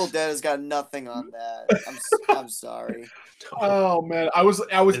Evil Dead has got nothing on that. I'm sorry. Oh man, I was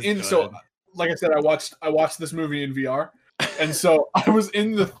in good. So. Like I said, I watched this movie in VR, and so I was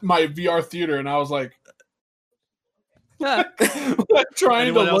in my VR theater, and I was like, trying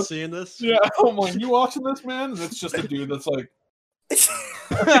Anyone to else seeing this? Yeah, I'm like, you watching this, man? And it's just a dude that's like,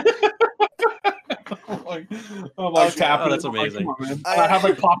 I'm like tapping. That's amazing. Like, man. I have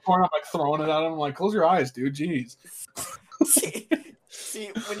like popcorn. I'm like throwing it at him. I'm like, close your eyes, dude. Jeez.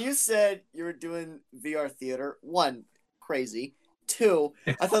 See, when you said you were doing VR theater, one, crazy. 2,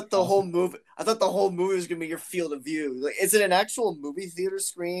 I thought the whole movie was gonna be your field of view. Like, is it an actual movie theater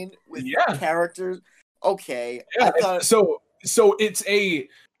screen with characters? Okay, yeah. So it's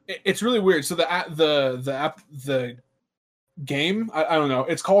really weird. So the game, I don't know.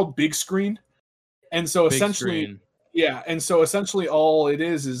 It's called Big Screen, and so essentially all it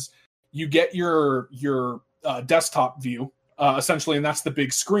is you get your desktop view essentially, and that's the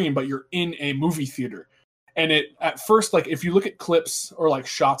big screen, but you're in a movie theater. And it at first, like if you look at clips or like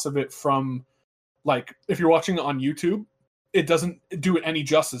shots of it from, like if you're watching it on YouTube, it doesn't do it any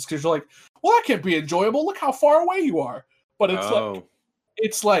justice because you're like, well, that can't be enjoyable. Look how far away you are. But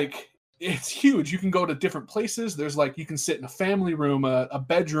it's it's huge. You can go to different places. There's like you can sit in a family room, a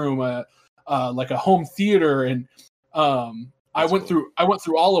bedroom, like a home theater, and I went through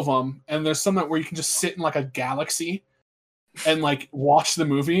all of them. And there's some where you can just sit in like a galaxy and like watch the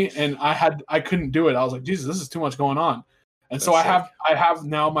movie, and I couldn't do it. I was like, Jesus, this is too much going on. And so I have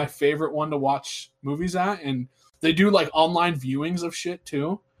now my favorite one to watch movies at, and they do like online viewings of shit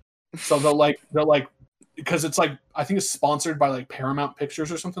too. So they'll like because it's like I think it's sponsored by like Paramount Pictures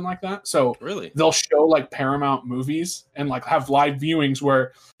or something like that. So really they'll show like Paramount movies and like have live viewings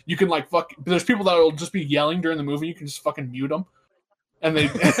where you can like there's people that will just be yelling during the movie. You can just fucking mute them. And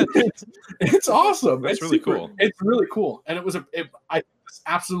it's awesome. It's really cool. It's really cool, and I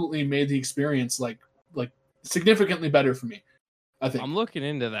absolutely made the experience like significantly better for me. I think I'm looking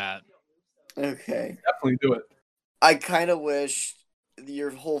into that. Okay, definitely do it. I kind of wish your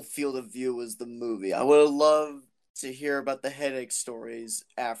whole field of view was the movie. I would have loved to hear about the headache stories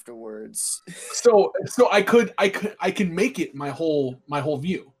afterwards. So I can make it my whole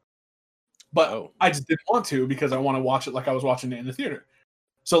view. But I just didn't want to because I want to watch it like I was watching it in the theater.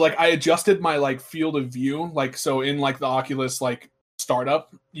 So like I adjusted my like field of view, like so in like the Oculus like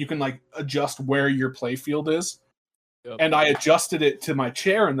startup, you can like adjust where your play field is. Yep. And I adjusted it to my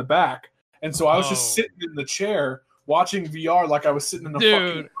chair in the back. And so I was just sitting in the chair watching VR like I was sitting in a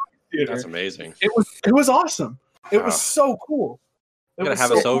fucking theater. That's amazing. It was awesome. It was so cool. You gotta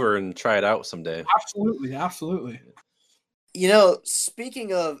have us over and try it out someday. Absolutely. You know,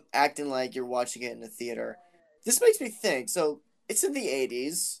 speaking of acting like you're watching it in a theater, this makes me think. So it's in the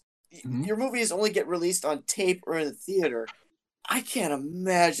 80s. Mm-hmm. Your movies only get released on tape or in a theater. I can't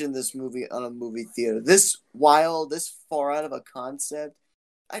imagine this movie on a movie theater. This wild, this far out of a concept.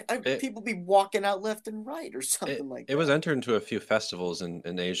 People be walking out left and right or something like that. It was entered into a few festivals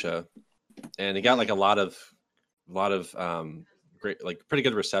in Asia, and it got like a lot of great, like pretty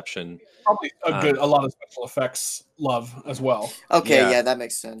good reception. Probably a lot of special effects love as well. Okay, yeah, that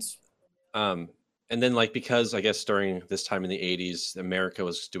makes sense. And then like because I guess during this time in the 80s, America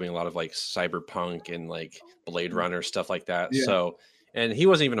was doing a lot of like cyberpunk and like Blade Runner stuff like that. Yeah. So, and he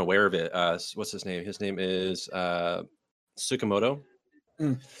wasn't even aware of it. What's his name? His name is Tsukamoto.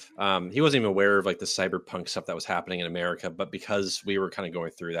 He wasn't even aware of like the cyberpunk stuff that was happening in America, but because we were kind of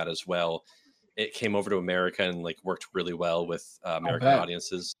going through that as well, it came over to America and like worked really well with American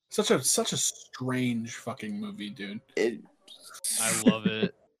audiences. Such a strange fucking movie, dude. I love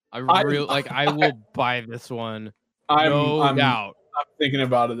it. I will buy this one. No doubt. I'm thinking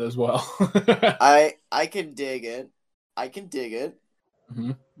about it as well. I can dig it.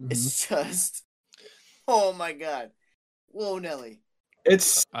 Mm-hmm. It's just, oh my god, whoa, Nelly.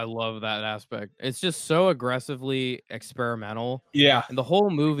 I love that aspect. It's just so aggressively experimental. Yeah, and the whole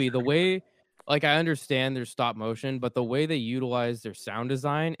movie, the way, like, I understand there's stop motion, but the way they utilize their sound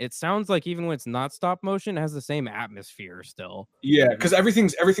design, it sounds like even when it's not stop motion, it has the same atmosphere still. Yeah, because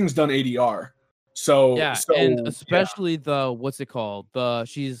everything's done ADR. So yeah, and especially the what's it called?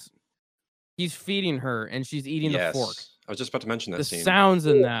 He's feeding her and she's eating the fork. I was just about to mention that the scene. Sounds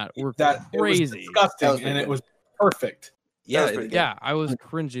in that were crazy. It was disgusting, and it was perfect. Yeah, I was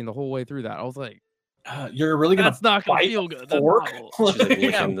cringing the whole way through that. I was like, "You're really gonna? That's not gonna feel good." Fork?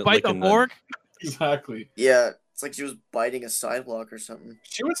 Bite the fork. Exactly. Yeah, it's like she was biting a sidewalk or something.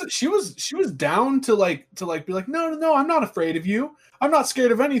 She was down to be like, no, I'm not afraid of you. I'm not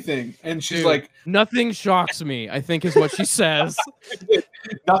scared of anything. And she's like, nothing shocks me, I think is what she says.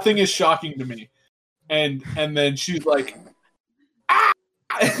 Nothing is shocking to me. And then she's like, ah!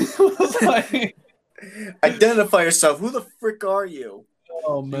 Like, identify yourself. Who the frick are you?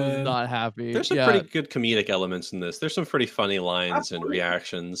 Oh man, not happy. There's some pretty good comedic elements in this. There's some pretty funny lines and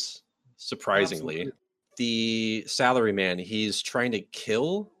reactions. Surprisingly, the salaryman, he's trying to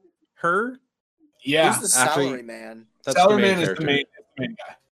kill her. Yeah, who's the salaryman? Salaryman is the main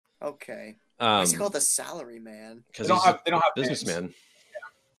guy. Okay, why's he called the salaryman? Because they don't have businessman. Yeah.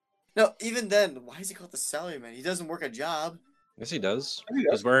 No, even then, why is he called the salaryman? He doesn't work a job. Yes, he does.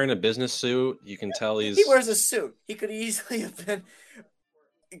 He's wearing a business suit. You can tell He wears a suit. He could easily have been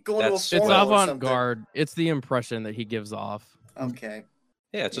going to a It's avant-garde. It's the impression that he gives off. Okay.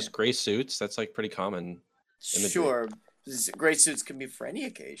 Yeah, it's just gray suits. That's like pretty common. Imagery. Sure. Gray suits can be for any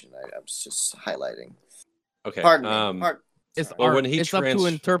occasion. I was just highlighting. Okay. Pardon me. It's art. When it's up to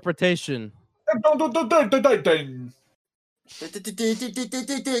interpretation. Exactly.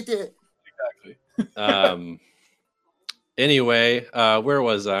 Anyway, where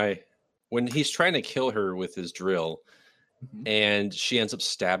was I? When he's trying to kill her with his drill, and she ends up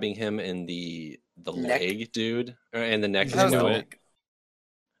stabbing him in the leg, dude, and the neck as well.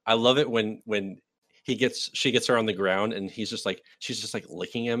 I love it when she gets her on the ground and she's just like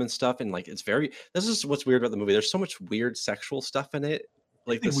licking him and stuff, and like this is what's weird about the movie. There's so much weird sexual stuff in it.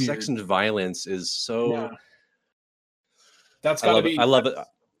 Like the sex and violence is so. Yeah. That's gotta be. I love it.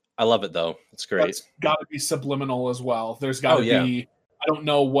 I love it though. It's great. That's got to be subliminal as well. There's got to be. I don't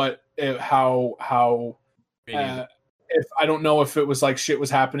know how. If I don't know if it was like shit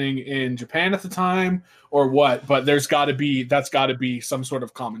was happening in Japan at the time or what, but that's got to be some sort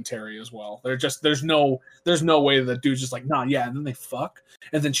of commentary as well. There's no way that dude's just like, nah, yeah, and then they fuck,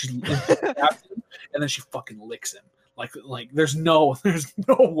 and then and then she fucking licks him. Like there's no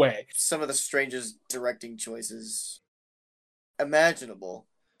way. Some of the strangest directing choices imaginable.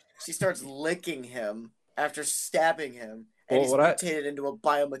 She starts licking him after stabbing him, and he's mutated into a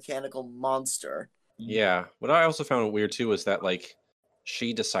biomechanical monster. Yeah. What I also found weird too was that like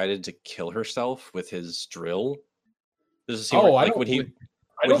she decided to kill herself with his drill. There's a scene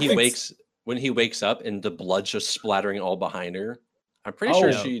when he wakes up and the blood's just splattering all behind her. I'm pretty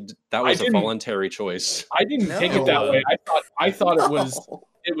sure that was a voluntary choice. I didn't take it that way. I thought it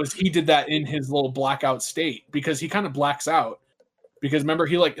was he did that in his little blackout state because he kind of blacks out. Because remember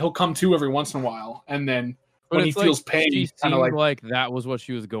he'll come to every once in a while, and then when he feels pain, she seemed like that was what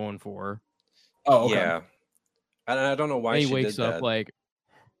she was going for. Oh, okay. Yeah. I don't know why he she wakes did up that. like.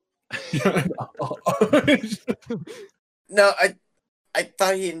 No, I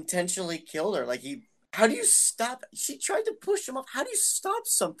thought he intentionally killed her. Like how do you stop? She tried to push him up. How do you stop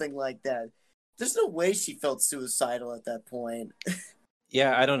something like that? There's no way she felt suicidal at that point.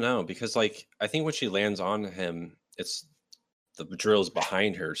 Yeah, I don't know because like I think when she lands on him, it's the drill's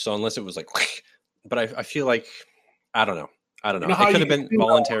behind her. So unless it was like, but I feel like I don't know. It could have been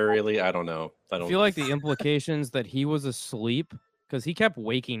voluntarily. I don't know. I feel like the implications that he was asleep because he kept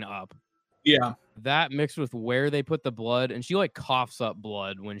waking up. Yeah. That mixed with where they put the blood, and she like coughs up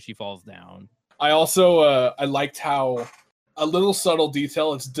blood when she falls down. I also I liked how a little subtle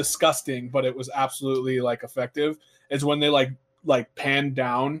detail. It's disgusting, but it was absolutely like effective. Is when they like pan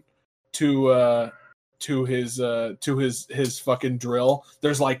down to his fucking drill.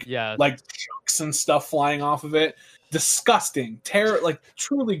 There's like chunks and stuff flying off of it. Disgusting, like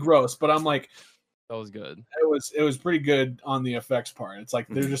truly gross. But I'm like, that was good. It was pretty good on the effects part. It's like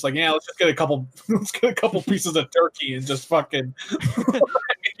they're just like, yeah, let's get a couple pieces of turkey and just fucking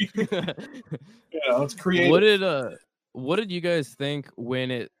it's creative. What did you guys think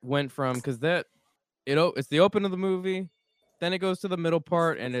when it went from, because it's the open of the movie, then it goes to the middle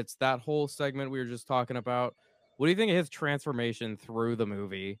part, and it's that whole segment we were just talking about. What do you think of his transformation through the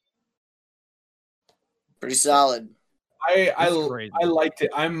movie? Pretty solid. I liked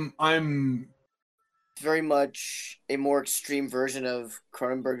it. I'm very much a more extreme version of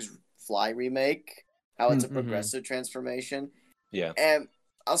Cronenberg's Fly remake. How it's a progressive transformation. Yeah. And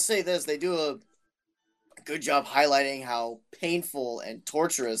I'll say this, they do a good job highlighting how painful and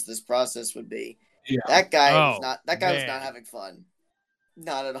torturous this process would be. Yeah. That guy was not having fun.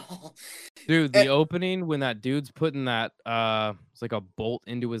 Not at all. Dude, the opening when that dude's putting that it's like a bolt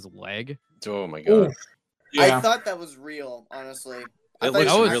into his leg. Oh my god. Yeah. I thought that was real, honestly. It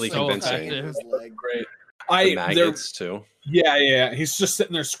looks really convincing. Great. The maggots too. Yeah. He's just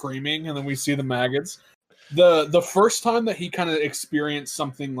sitting there screaming, and then we see the maggots. The first time that he kind of experienced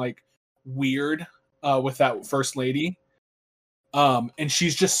something like weird with that first lady, and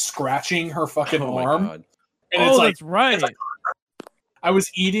she's just scratching her fucking arm. God. And it's that's right. It's like, I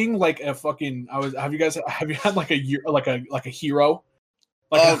was eating like a fucking. Have you had like a hero?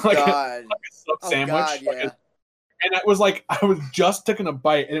 God. A sub sandwich. God, yeah. And it was like I was just taking a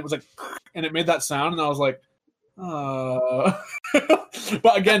bite, and it was like, and it made that sound, and I was like,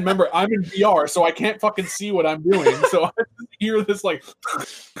 But again, remember, I'm in VR, so I can't fucking see what I'm doing. So I hear this like,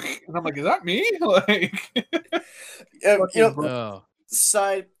 and I'm like, is that me? Like,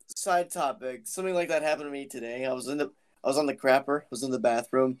 side topic. Something like that happened to me today. I was on the crapper. Was in the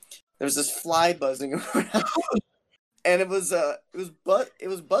bathroom. There was this fly buzzing around, and it was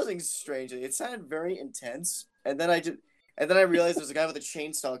buzzing strangely. It sounded very intense, and then I realized there was a guy with a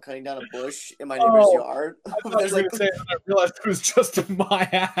chainsaw cutting down a bush in my neighbor's yard. I realized it was just my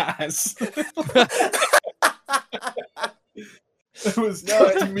ass. It was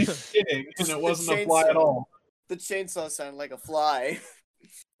just me kidding, and it wasn't a fly at all. The chainsaw sounded like a fly.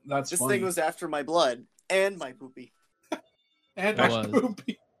 This funny. Thing was after my blood and my poopy. And my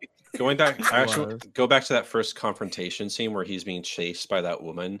poopy. Go back to that first confrontation scene where he's being chased by that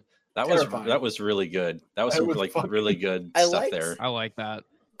woman. That was really good. That was really good stuff there. I like that.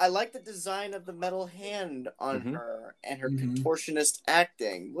 I like the design of the metal hand on her and her contortionist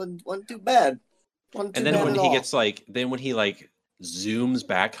acting. Wasn't too bad. And then when he gets when he zooms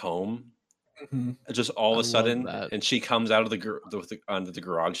back home, just all of a sudden, and she comes out of the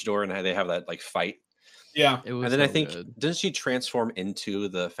garage door, and they have that fight. Yeah, and then I think doesn't she transform into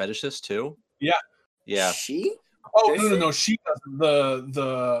the fetishist too? Yeah. She? Oh no! She doesn't.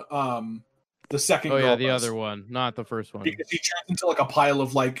 The second. Oh girl yeah, the does. other one, not the first one. Because he turns into a pile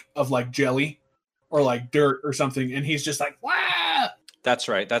of jelly, or dirt or something, and he's just like, "Wah!" That's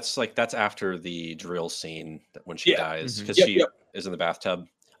right. That's after the drill scene when she dies because she is in the bathtub.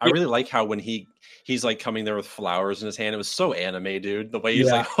 I really like how when he's coming there with flowers in his hand. It was so anime, dude. The way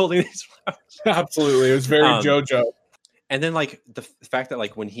he's holding these flowers. Absolutely, it was very JoJo. And then the fact that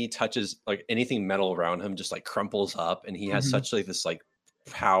when he touches anything metal around him just crumples up, and he has such this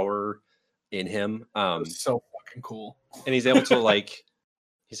power in him. So fucking cool. And he's able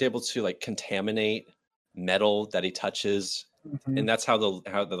to contaminate metal that he touches, and that's how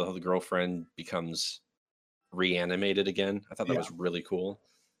the girlfriend becomes reanimated again. I thought that was really cool.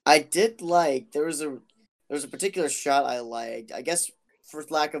 I did there was a particular shot I liked. I guess for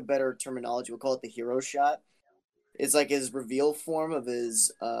lack of better terminology, we'll call it the hero shot. It's his reveal form of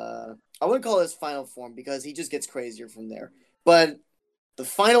his I wouldn't call it his final form because he just gets crazier from there. But the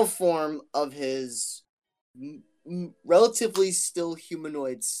final form of his relatively still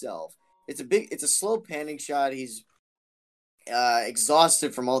humanoid self. It's a slow panning shot. He's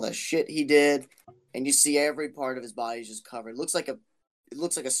exhausted from all the shit he did, and you see every part of his body is just covered. It looks like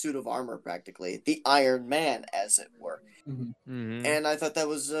a suit of armor, practically. The Iron Man, as it were. And I thought that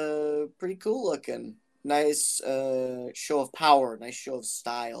was pretty cool looking. Nice show of power, nice show of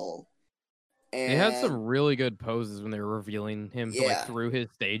style. And they had some really good poses when they were revealing him through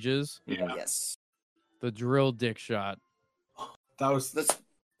his stages. Yes. The drill dick shot. That was the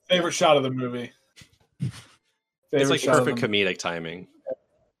favorite shot of the movie. It's like shot of perfect them. comedic timing.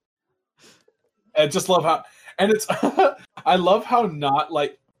 I just love how, and it's I love how not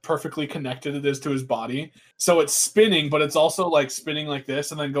like perfectly connected it is to his body. So it's spinning, but it's also like spinning like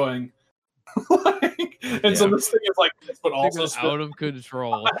this and then going like, and so Yeah. this thing is like this, but It also was out of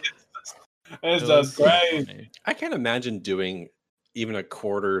control. it's It just was so great. funny. I can't imagine doing even a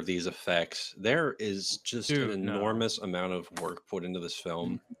quarter of these effects. There is just Dude, an no. enormous amount of work put into this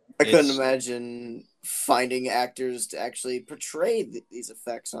film. I couldn't It's- imagine finding actors to actually portray these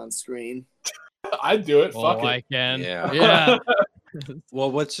effects on screen. I'd do it. Oh, Fuck I it. can. Yeah. Yeah.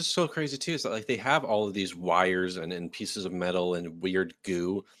 Well, what's just so crazy too is that like they have all of these wires and pieces of metal and weird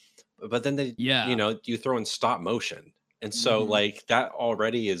goo, but then they, Yeah. you know, you throw in stop motion. And so Mhm. like that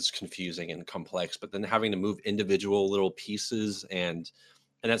already is confusing and complex, but then having to move individual little pieces and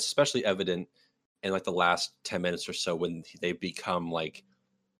that's especially evident in like the last 10 minutes or so when they become like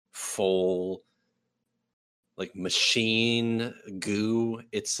full like machine goo.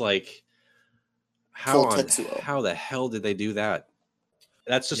 It's like Full Tetsuo. how the hell did they do that?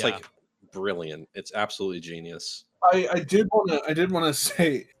 That's just Yeah. like brilliant. It's absolutely genius. I did want to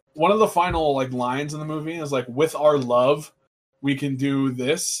say one of the final like lines in the movie is like, "With our love, we can do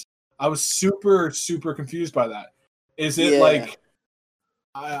this." I was super confused by that. Is it Yeah. like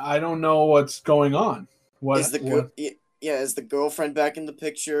I don't know what's going on? What Is the is the girlfriend back in the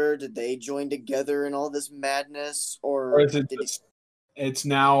picture? Did they join together in all this madness, or is it did just, it's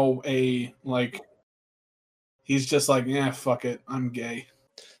now a like he's just like, yeah, fuck it, I'm gay.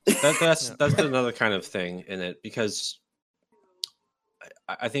 That's Yeah. that's another kind of thing in it because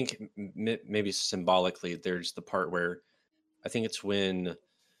I think maybe symbolically there's the part where I think it's when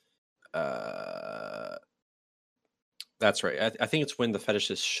that's right. I think it's when the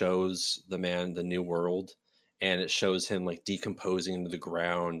fetishist shows the man the new world and it shows him like decomposing into the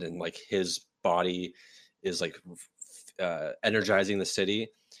ground and like his body is like energizing the city.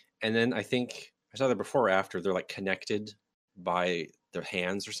 And then I think I saw that before or after they're like connected by their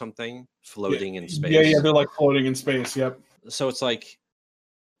hands or something floating in space. Yeah, they're like floating in space. Yep. So it's like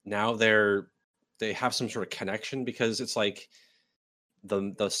now they have some sort of connection because it's like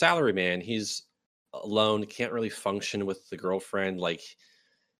the salary man, he's alone, can't really function with the girlfriend, like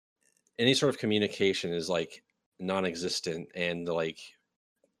any sort of communication is like non-existent, and like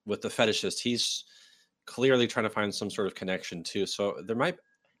with the fetishist he's clearly trying to find some sort of connection too. So there might,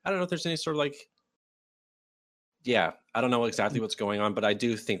 I don't know if there's any sort of like, yeah, I don't know exactly what's going on, but I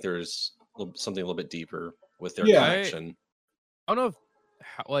do think there's something a little bit deeper with their Yeah. connection. I don't know if,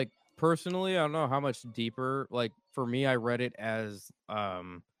 like, personally, I don't know how much deeper. Like, for me, I read it as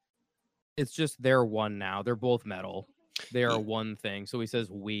it's just they're one now. They're both metal. They are Yeah. one thing. So he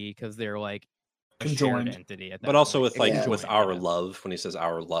says we because they're like a Conjoined. shared entity at that But also point. with like Yeah. with Conjoined, our yeah. love, when he says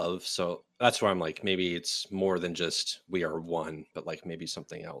our love, so that's why I'm like maybe it's more than just we are one, but like maybe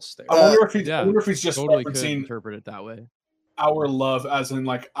something else there. I wonder if he's yeah, I wonder if he's just Totally could referencing interpret it that way. our love as in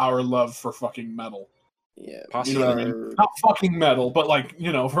like our love for fucking metal. Yeah, Possibly. You know what I mean? Not fucking metal, but like,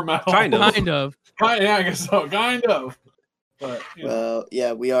 you know, for metal. Kind of. Kind of. Yeah, I guess so. Kind of. But you know. Well,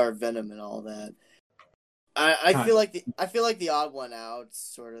 yeah, we are Venom and all that. I Kind feel like the odd one out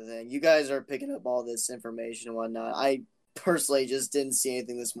sort of thing. You guys are picking up all this information and whatnot. I personally just didn't see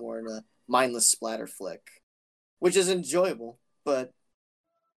anything that's more in a mindless splatter flick, which is enjoyable. But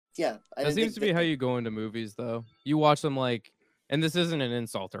yeah, That seems to be how you go into movies, though. You watch them like, and this isn't an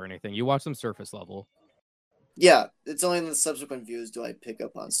insult or anything. You watch them surface level. Yeah, it's only in the subsequent views do I pick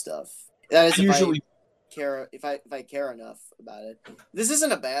up on stuff. That is I usually if I care enough about it. This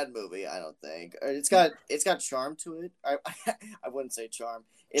isn't a bad movie, I don't think. It's got charm to it. I wouldn't say charm.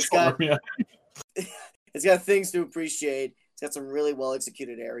 It's got yeah. it's got things to appreciate. It's got some really well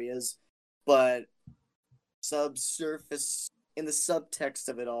executed areas, but subsurface in the subtext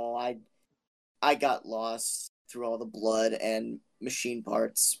of it all, I got lost through all the blood and machine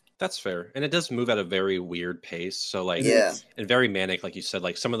parts. That's fair. And it does move at a very weird pace. So like Yeah. and very manic, like you said,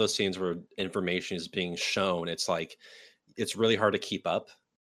 like some of those scenes where information is being shown, it's like it's really hard to keep up.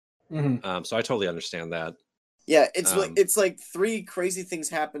 Mhm. So I totally understand that. Yeah, it's like three crazy things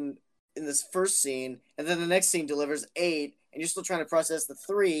happen in this first scene, and then the next scene delivers 8, and you're still trying to process the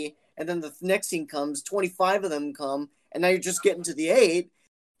 3, and then the next scene comes, 25 of them come, and now you're just getting to the 8,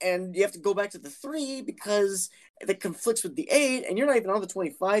 and you have to go back to the 3 because it conflicts with the 8, and you're not even on the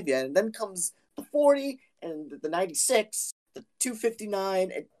 25 yet, and then comes the 40, and the 96, the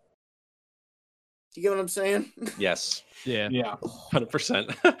 259, and... Do you get what I'm saying? Yes. Yeah. Yeah.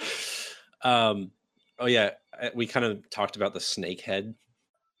 100%. Oh yeah, we kind of talked about the snake head.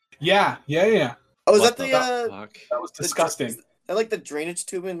 Yeah. Oh, is What that the the fuck? That was disgusting. I like the drainage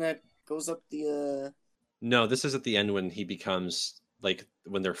tubing that goes up the No, this is at the end when he becomes like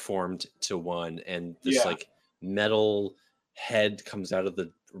when they're formed to one, and this like metal head comes out of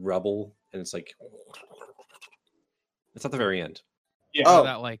the rubble, and it's like it's at the very end. Yeah. Oh.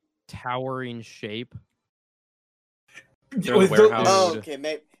 That like towering shape. They're in the warehouse. Oh, okay,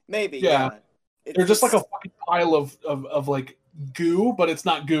 maybe. Yeah. It's They're just like a fucking pile of like goo, but it's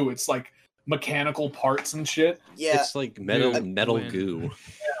not goo. It's like mechanical parts and shit. Yeah. It's like metal When- goo.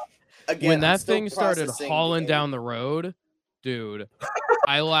 Again, when I'm that still thing started processing hauling the- down the road, dude,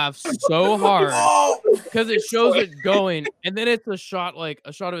 I laughed so hard Oh! because it shows it going, and then it's a shot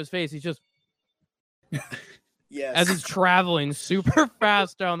of his face. He's just Yes. as he's traveling super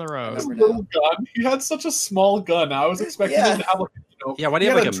fast down the road. His remember little gun. He had such a small gun. I was expecting him to have like, Yeah, why do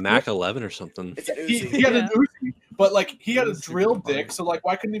you he have had like a Mac 11 or something? It's an He Uzi. had an Uzi, but like he had a Uzi drill was funny. dick, so like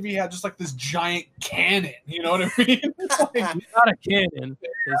why couldn't he have just like this giant cannon? You know what I mean? It's like, It's not a cannon.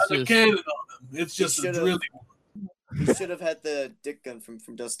 It's has a just cannon on him. It's just a should've- drilling. He should have had the dick gun from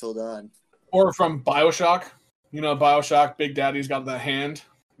Dusk Till Dawn. Or from Bioshock. You know, Bioshock. Big Daddy's got that hand.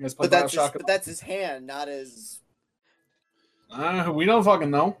 You guys play But that's, Bioshock? but that's his hand, not his. We don't fucking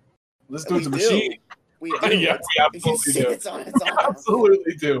know. This dude's a We do. machine. We do. Yeah, It's- we you can absolutely see do. It's on its arm.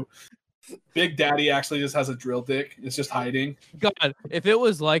 Absolutely do. Big Daddy actually just has a drill dick. It's just hiding. God. If it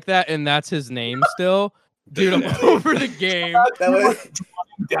was like that and that's his name still, dude, I'm Daddy. over the game. That was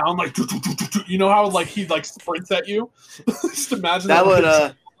Down like, you know how like he like sprints at you. Just imagine that would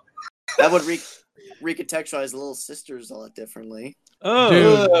like, recontextualize Little Sisters a lot differently. Oh,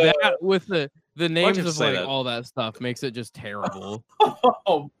 Dude, that with the names you of say like that? all that stuff makes it just terrible.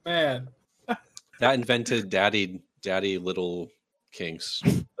 oh man. that invented Daddy Little Kinks.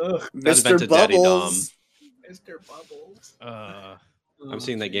 Ugh, That Mr. invented Daddy Dom. Bubbles. Mr. Bubbles. I'm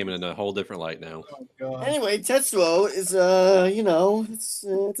seeing that game in a whole different light now. Oh god. Anyway, Tetsuo is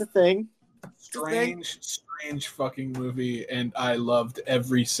it's a thing. Strange fucking movie, and I loved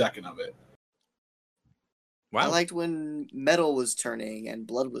every second of it. Wow. I liked when metal was turning and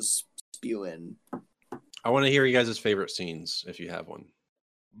blood was spewing. I want to hear you guys' favorite scenes if you have one.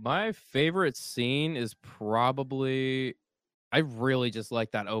 My favorite scene is probably I really just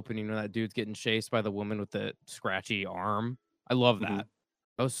like that opening when that dude's getting chased by the woman with the scratchy arm. I love that. Mhm.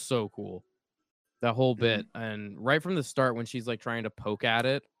 That was so cool. That whole bit. And right from the start when she's like trying to poke at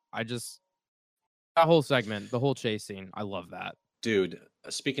it, that whole segment, the whole chase scene, I love that. Dude,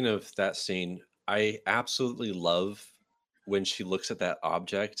 speaking of that scene, I absolutely love when she looks at that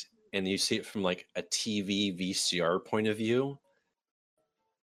object and you see it from like a TV VCR point of view.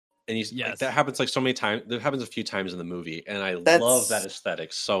 And like, Yes. that happens like so many times. That happens a few times in the movie, and I That's- love that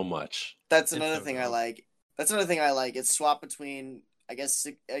aesthetic so much. That's It's another so thing I cool. like. That's another thing I like. It's swap between I guess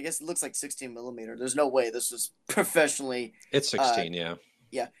it looks like 16 millimeter. There's no way this was professionally. It's 16, yeah.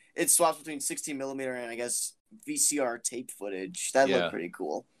 It swaps between 16 millimeter and I guess VCR tape footage. That Yeah. looked pretty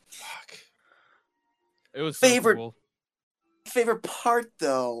cool. Fuck. It was so Favorite- cool. Favorite part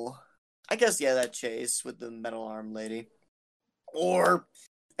though, I guess that chase with the metal arm lady, or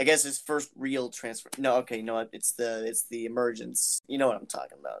I guess his first real transfer. No, okay, you know what? It's the emergence. You know what I'm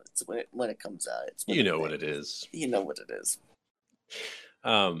talking about. It's when it comes out. It's when You know what it is. You know what it is.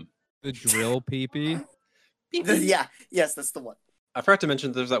 The drill peepee. Yeah, yes, that's the one. I forgot to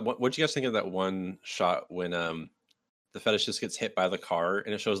mention there's that one. What'd you guys think of that one shot when the fetish just gets hit by the car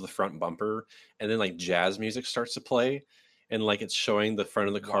and it shows the front bumper and then like jazz music starts to play and like it's showing the front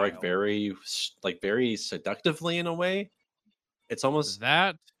of the car Wild. very seductively in a way. It's almost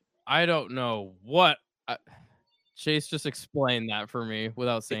That I don't know what Chase just explained that for me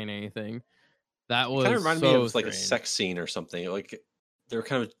without saying anything. That was kind of reminded so me of like a strange. sex scene or something. Like they're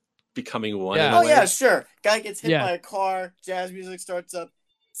kind of becoming one. Yeah. in a Oh way. yeah, sure. Guy gets hit Yeah. by a car. Jazz music starts up.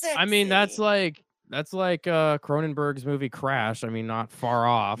 I mean, that's Sexy. like Cronenberg's movie Crash. I mean, not far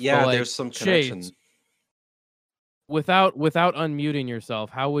off. but, Yeah, like, there's some Chase, connection. Without unmuting yourself,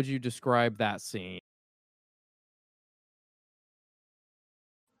 how would you describe that scene?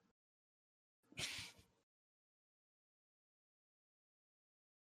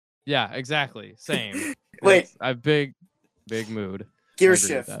 Yeah, exactly. Same. Wait. I have big mood. Gear I agree with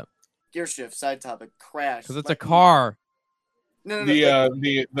shift. that. Gear shift. Side topic. Crash. Because it's a Like- car. No.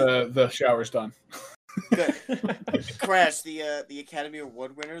 The shower's done. Good. Crash. The Academy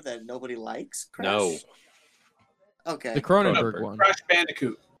Award winner that nobody likes. Crash? No. Okay. The Cronenberg Cronenberg. one. Crash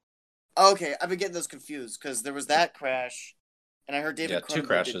Bandicoot. Okay, I've been getting those confused because there was that Crash, and I heard David Yeah, two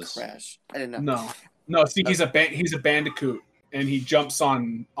Cronenberg did crashes. Crash. I didn't know. No. See, he's a bandicoot, and he jumps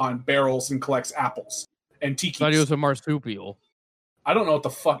on barrels and collects apples and tiki. Thought he was a marsupial. I don't know what the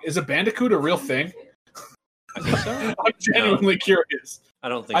fuck is a bandicoot a real thing? I think so. I'm genuinely curious. I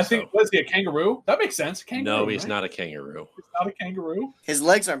don't think I so. think, was he a kangaroo? That makes sense. Kangaroo, No, he's right? not a kangaroo. He's not a kangaroo. His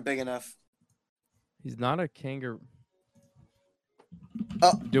legs aren't big enough. He's not a kangaroo.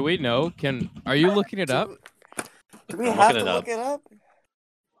 Oh. Do we know? Are you looking it up? Do we I'm have looking to it look up. it up?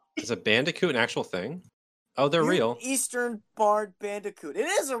 Is a bandicoot an actual thing? Oh, they're real. Eastern barred bandicoot. It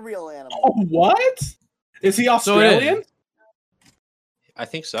is a real animal. Oh, what? Is he Australian? I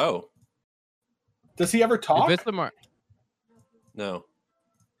think so. Does he ever talk? If it's the No.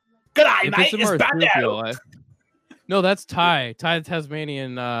 Good eye, if mate. it's a It's marsupial, no, that's Ty. Ty the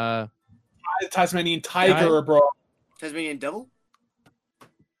Tasmanian. Tasmanian tiger, bro. Tasmanian devil?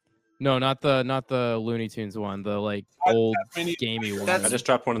 No, not the Looney Tunes one. The like old gamey one. I just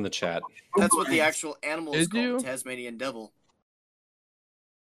dropped one in the chat. That's what the actual animal is Did called. you? Tasmanian devil.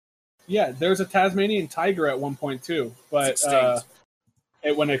 Yeah, there's a Tasmanian tiger at one point too, but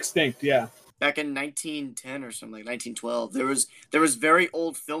it went extinct. Yeah. Back in 1910 or something, like 1912, there was very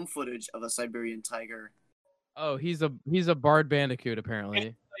old film footage of a Siberian tiger. Oh, he's a barred bandicoot apparently. Can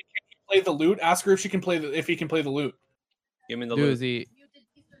he play the lute? Ask her if he can play the lute. Give me the Dude, loot. is he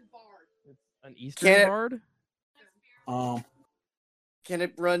an Eastern bard? Can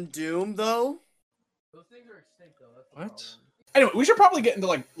it run Doom though? Those things are extinct though. What? Anyway, we should probably get into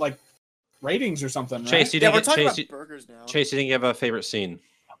like ratings or something. Right? Chase, you Yeah, didn't we're get talking Chase. about burgers now. Chase, you didn't give a favorite scene.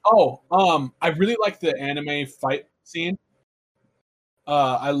 Oh, I really like the anime fight scene.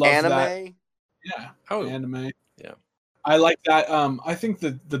 I love Anime. that. Yeah. Oh, Anime. yeah. I like that. I think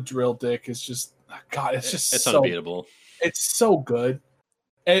the drill dick is just God. It's just it's so unbeatable. It's so good.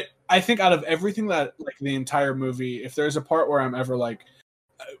 I think out of everything that like the entire movie, if there's a part where I'm ever like,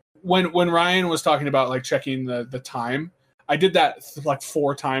 when Ryan was talking about like checking the time, I did that like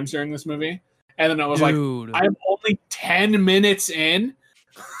 4 times during this movie, and then I was like, I'm only 10 minutes in.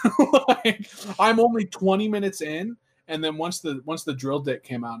 Like, I'm only 20 minutes in, and then once the drill dick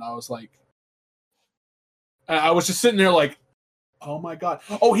came out, I was like, I was just sitting there like, oh my God.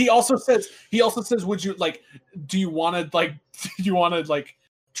 Oh, he also says, would you like, do you want to like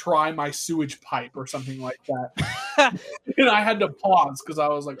try my sewage pipe or something like that? And I had to pause because I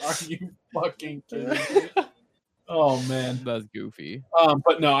was like, are you fucking kidding me? Oh man, that's goofy.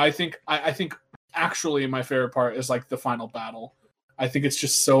 But no, I think actually my favorite part is like the final battle. I think it's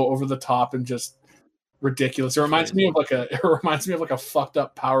just so over the top and just ridiculous. It reminds me of like a fucked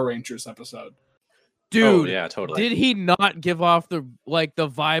up Power Rangers episode. Dude, yeah, totally. Did he not give off the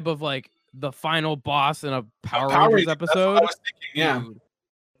vibe of like the final boss in a Power Rangers episode? That's what I was thinking, yeah. Dude.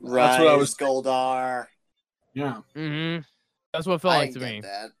 Rise, that's what I was Goldar. Yeah. Mm-hmm. That's what it felt like to me.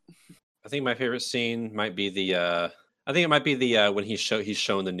 That. I think my favorite scene might be the when he's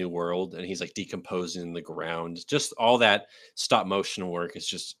shown the new world and he's like decomposing in the ground. Just all that stop motion work is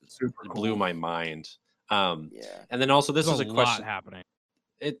just super cool. Blew my mind. And then also this was a question happening.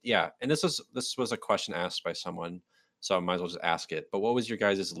 And this was a question asked by someone, so I might as well just ask it. But what was your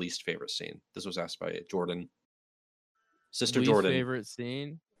guys' least favorite scene? This was asked by Jordan. Sister least Jordan. Favorite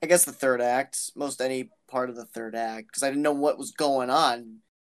scene? I guess the third act. Most any part of the third act, because I didn't know what was going on,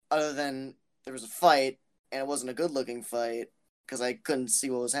 other than there was a fight, and it wasn't a good-looking fight, because I couldn't see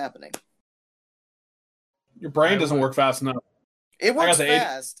what was happening. Your brain doesn't work fast enough. It works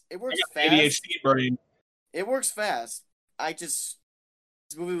fast. It works fast. ADHD brain. It works fast. This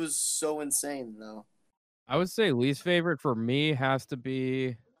movie was so insane, though. I would say least favorite for me has to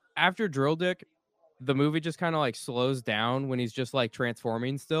be after Drill Dick. The movie just kind of like slows down when he's just like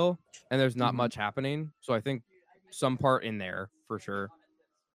transforming still, and there's not much happening. So I think some part in there for sure.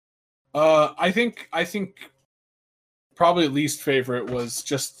 I think probably least favorite was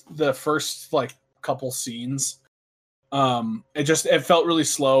just the first like couple scenes. It felt really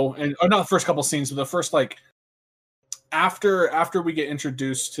slow, and not the first couple scenes, but the first like after we get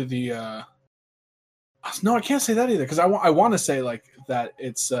introduced to the no, I can't say that either because I want to say like that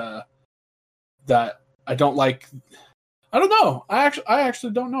it's that I don't like. I don't know. I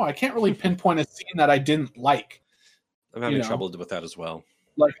actually don't know. I can't really pinpoint a scene that I didn't like. I'm having trouble with that as well.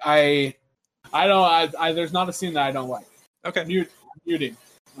 Like I don't. There's not a scene that I don't like. Okay.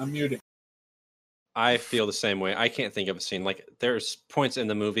 I'm muting. I feel the same way. I can't think of a scene. Like there's points in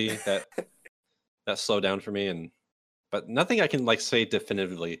the movie that slow down for me, but nothing I can like say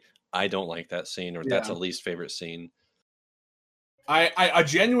definitively. I don't like that scene, or that's a least favorite scene. I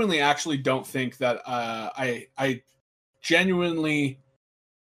genuinely actually don't think that I genuinely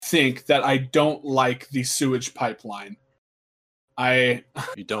think that I don't like the sewage pipeline. You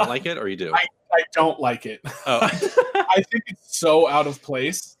don't like it, or you do? I don't like it. Oh. I think it's so out of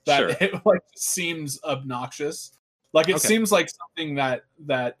place that it like seems obnoxious. Like it seems like something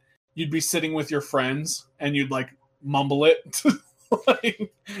that you'd be sitting with your friends and you'd like mumble it.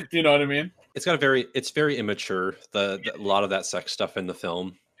 Like, you know what I mean? It's very immature. A lot of that sex stuff in the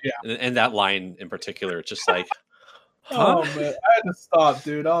film. Yeah. And that line in particular, it's just like, huh? Oh man, I had to stop,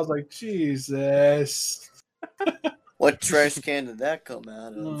 dude. I was like, Jesus. What trash can did that come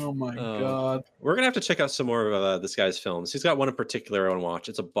out of? Oh my god. We're gonna have to check out some more of this guy's films. He's got one in particular I want to watch.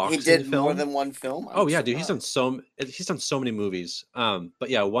 It's a boxing He did film. more than one film. Oh yeah, dude, he's done so many movies. But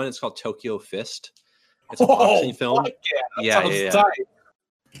yeah, one it's called Tokyo Fist. It's a boxing film. Yeah. Tight.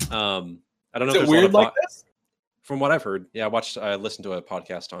 I don't know. Is if it weird like this? From what I've heard, yeah, I listened to a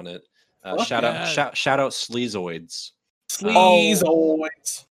podcast on it. Shout out Sleazoids.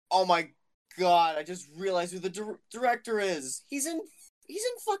 Sleazoids. Oh my god! I just realized who the director is. He's in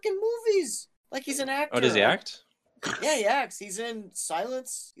fucking movies. Like he's an actor. Oh, does he act? Yeah, he acts. He's in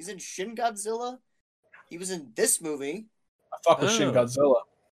Silence. He's in Shin Godzilla. He was in this movie. I fuck with Shin Godzilla.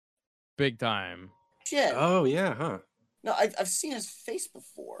 Big time. Shit. Oh yeah, huh? No, I've seen his face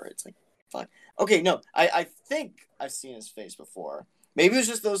before. It's like, fuck. Okay, no, I think I've seen his face before. Maybe it was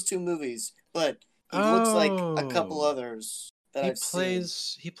just those two movies, but he looks like a couple others that I've seen.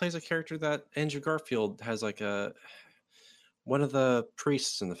 He plays a character that Andrew Garfield has like one of the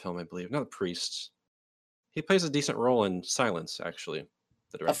priests in the film, I believe. Not priests. He plays a decent role in Silence, actually.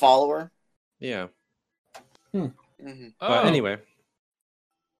 The director. A follower? Yeah. Mm-hmm. But anyway.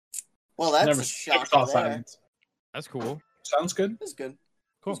 Well, that's a shock there. Silence. That's cool. Sounds good. That's good.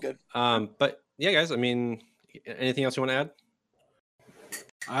 Cool. That's good. But yeah, guys, I mean, anything else you want to add?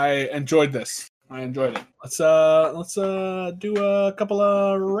 I enjoyed this. I enjoyed it. Let's do a couple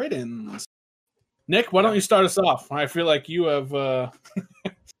of ratings. Nick, why don't you start us off? I feel like you have I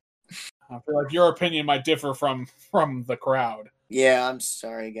feel like your opinion might differ from the crowd. Yeah, I'm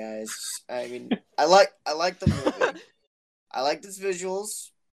sorry, guys. I mean, I like the movie. I liked its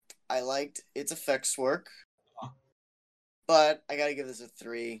visuals. I liked its effects work. But I gotta give this a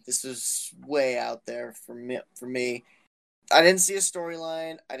 3. This was way out there for me. I didn't see a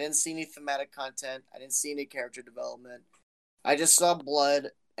storyline. I didn't see any thematic content. I didn't see any character development. I just saw blood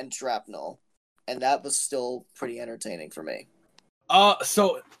and shrapnel, and that was still pretty entertaining for me.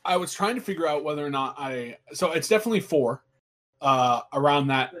 So I was trying to figure out whether or not so it's definitely 4. Around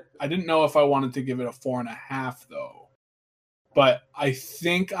that. I didn't know if I wanted to give it a 4.5 though. But I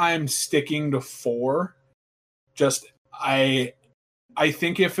think I'm sticking to 4. Just I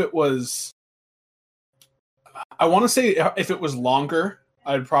think if it was, I want to say if it was longer,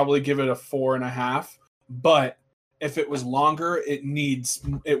 I'd probably give it a 4.5. But if it was longer, it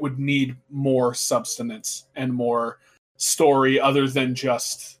would need more substance and more story other than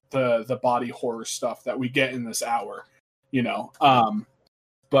just the body horror stuff that we get in this hour, you know.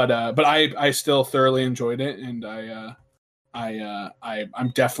 But I still thoroughly enjoyed it, and I'm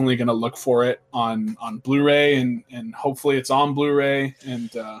definitely gonna look for it on Blu-ray and hopefully it's on Blu-ray and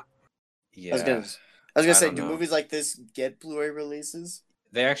yeah. I was gonna say, do movies like this get Blu-ray releases?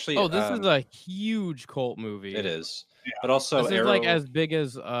 They actually. Oh, this is a huge cult movie. It is, yeah. But also this is like as big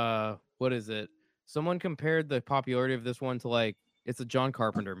as what is it? Someone compared the popularity of this one to like it's a John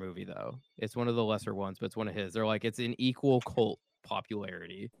Carpenter movie though. It's one of the lesser ones, but it's one of his. They're like it's an equal cult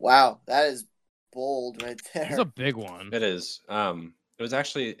popularity. Wow, that is bold right there. It's a big one. It is. It was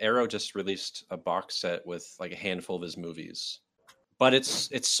actually Arrow just released a box set with like a handful of his movies, but it's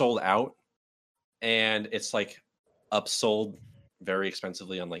sold out, and it's like upsold very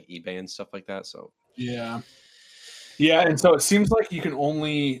expensively on like eBay and stuff like that. So yeah, and so it seems like you can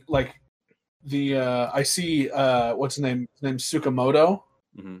only like the I see what's his name? His name's Tsukamoto.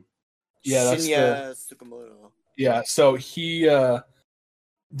 Mm-hmm. Yeah, that's Shinya Tsukamoto. Yeah, so he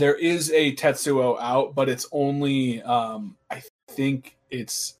there is a Tetsuo out, but it's only I think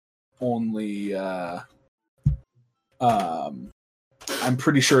it's only I'm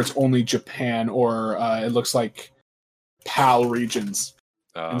pretty sure it's only Japan or it looks like PAL regions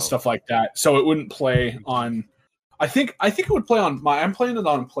and stuff like that. So it wouldn't play on I think it would play on I'm playing it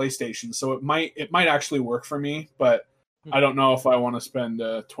on PlayStation, so it might actually work for me, but I don't know if I want to spend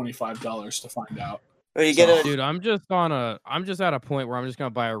 $25 to find out. Dude, I'm just at a point where I'm just gonna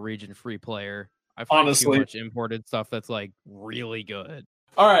buy a region-free player. I find too much imported stuff that's like really good.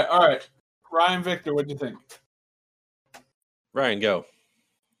 All right. Ryan Victor, what do you think? Ryan, go.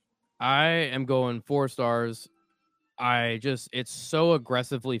 I am going 4 stars. It's so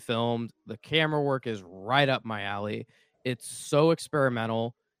aggressively filmed. The camera work is right up my alley. It's so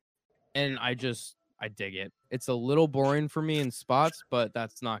experimental, and I dig it. It's a little boring for me in spots, but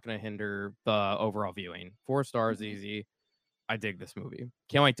that's not going to hinder the overall viewing. 4 stars, easy. I dig this movie.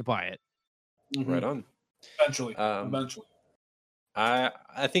 Can't wait to buy it. Mm-hmm. Right on. Eventually. I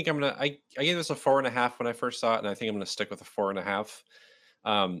think I gave this a 4.5 when I first saw it, and I think I'm gonna stick with a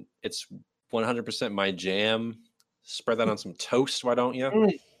 4.5. It's 100% my jam. Spread that on some toast, why don't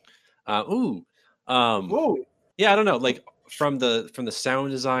you? Ooh. Whoa. Yeah, I don't know. Like from the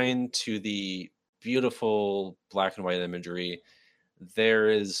sound design to the beautiful black and white imagery, there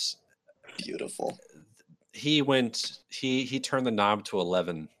is Beautiful. he turned the knob to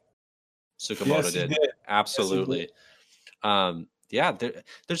 11. Tsukamoto Yes, he did. did. Absolutely. Yeah,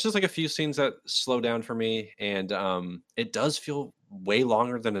 there's just like a few scenes that slow down for me, and it does feel way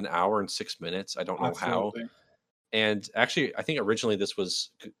longer than an hour and 6 minutes. I don't know Absolutely. how. And actually, I think originally this was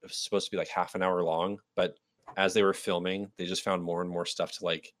supposed to be like half an hour long, but as they were filming, they just found more and more stuff to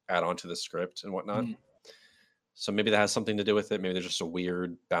like add on to the script and whatnot. Mm. So maybe that has something to do with it. Maybe there's just a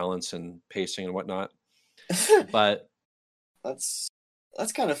weird balance and pacing and whatnot. But That's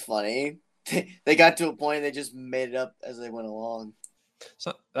kind of funny. They got to a point they just made it up as they went along.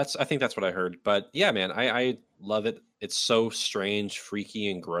 so I think that's what I heard. But yeah, man, I love it. It's so strange,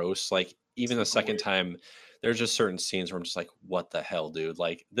 freaky, and gross. Like even the second time, there's just certain scenes where I'm just like, what the hell, dude?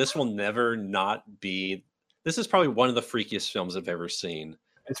 Like this will never not be. This is probably one of the freakiest films I've ever seen.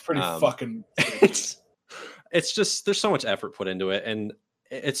 It's pretty fucking. It's just there's so much effort put into it, and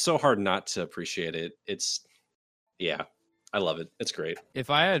it's so hard not to appreciate it. Yeah, I love it. It's great. If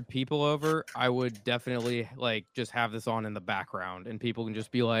I had people over, I would definitely like just have this on in the background, and people can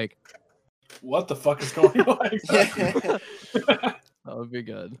just be like, What the fuck is going on? "That would be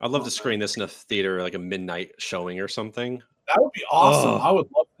good." I'd love to screen this in a theater, like a midnight showing or something. That would be awesome. Oh. I would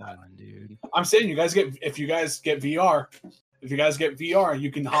love that. Come on, dude. I'm saying if you guys get VR,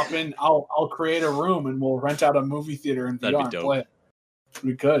 you can hop in. I'll create a room and we'll rent out a movie theater in That'd be VR and dope. play it.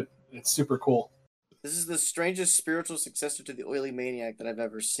 We could. It's super cool. This is the strangest spiritual successor to the Oily Maniac that I've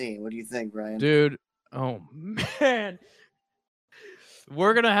ever seen. What do you think, Brian? Dude, oh man.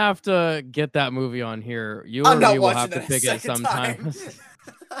 We're gonna have to get that movie on here. You I'm or not me will watching have to that a pick it second sometime. time.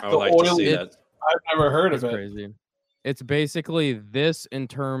 I would like to see oily- that. I've never heard It's of it. crazy. It's basically this in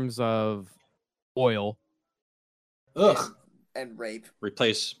terms of oil. Ugh. And rape.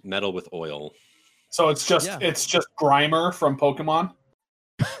 Replace metal with oil. So it's just Grimer from Pokemon.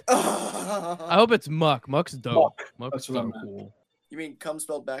 I hope it's Muck. Muck's dope. Muck's That's what I so meant. cool. You mean cum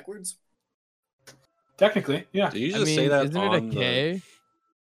spelled backwards? Technically, yeah. Do you I just mean, say that isn't on it a K?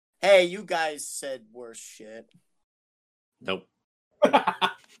 Hey, you guys said worse shit. Nope.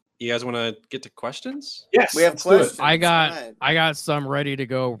 You guys want to get to questions? Yes, We have let's do it. questions. I got Alright. I got some ready to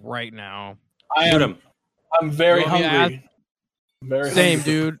go right now. Shoot 'em. I'm very You want me to hungry. I'm very Same,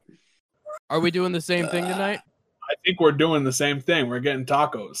 hungry. dude. Are we doing the same thing tonight? I think we're doing the same thing. We're getting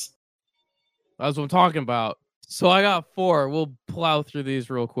tacos. That's what I'm talking about. So I got 4. We'll plow through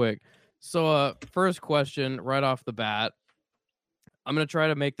these real quick. So first question right off the bat. I'm gonna try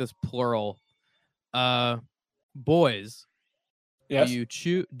to make this plural. Boys, Yes.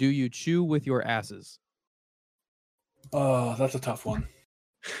 do you chew with your asses? Oh, that's a tough one.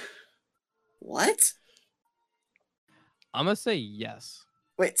 What? I'm gonna say yes.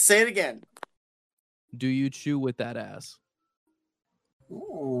 Wait, say it again. Do you chew with that ass?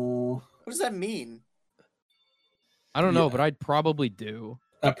 Ooh. What does that mean? I don't know, Yeah. but I'd probably do.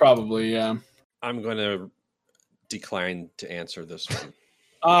 Probably, yeah. I'm going to decline to answer this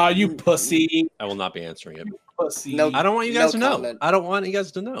one. You pussy. I will not be answering it. Pussy. No. I don't want you guys No to know. comment. I don't want you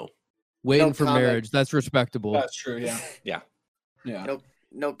guys to know. Waiting No for comment. marriage. That's respectable. That's true, yeah. Yeah. Yeah.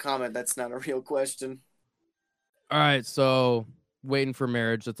 No comment. That's not a real question. All right, so waiting for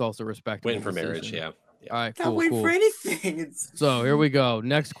marriage. That's also respectable. Waiting for marriage. decision. Yeah. All right, Can't cool, wait cool. for anything. It's So here we go.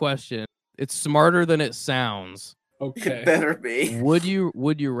 Next question. It's smarter than it sounds. Okay. It better be. Would you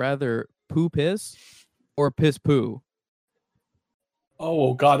rather poo piss or piss poo?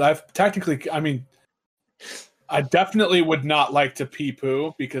 Oh god, I definitely would not like to pee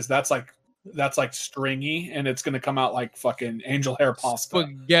poo because that's like stringy and it's gonna come out like fucking angel hair pasta.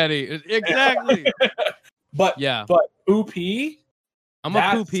 Spaghetti. Exactly. But Yeah. but poo pee, I'm a poo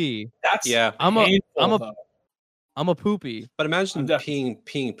That's- pee. that's Yeah. I'm a- painful, I'm a- though. I'm a poopy. But imagine I'm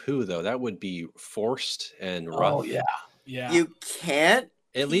peeing poo, though. That would be forced and rough. Oh yeah. Yeah. You can't.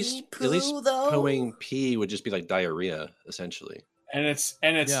 At least poo, though? pooing pee would just be like diarrhea, essentially. and it's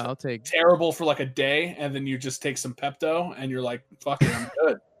Yeah, I'll take. terrible for like a day and then you just take some Pepto and you're like, fuck it, I'm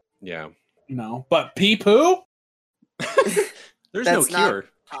good. Yeah. No. But pee poo? There's That's no not- cure.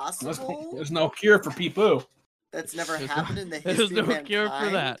 Possible? There's no cure for pee poo. That's never There's happened in the There's history no of cure for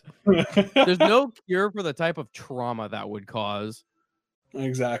mankind. that. There's no cure for the type of trauma that would cause.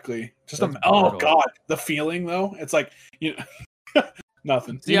 Exactly. Just That's oh brutal. god, the feeling though. It's like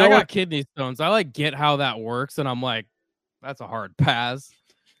nothing. See, You know I got what? kidney stones. I like get how that works, and I'm like, That's a hard pass.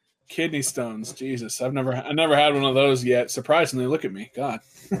 Kidney stones, Jesus! I never had one of those yet. Surprisingly, look at me, God,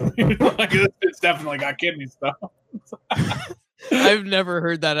 like, it's definitely got kidney stones. I've never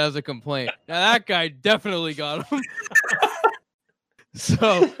heard that as a complaint. Now that guy definitely got him.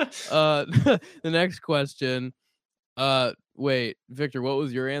 So, the next question. Wait, Victor, what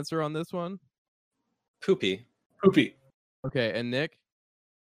was your answer on this one? Poopy. Okay, and Nick?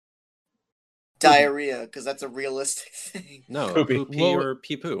 Diarrhea, because that's a realistic thing. No, Poopy. poopy Well, or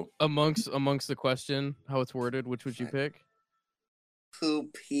pee-poo. Amongst the question, how it's worded, which would you pick?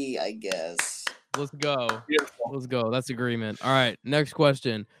 Poopy, I guess. Let's go. Beautiful. Let's go. That's agreement. All right, next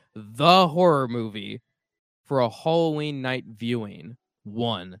question. The horror movie for a Halloween night viewing.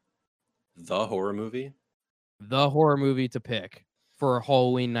 1. The horror movie? The horror movie to pick for a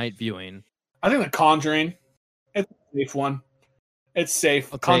Halloween night viewing. I think The Conjuring. It's a safe one. It's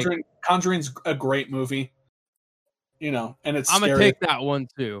safe. Conjuring's a great movie. You know, and it's. I'm gonna take that one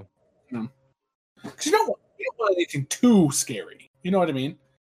too. Because you don't want anything too scary. You know what I mean?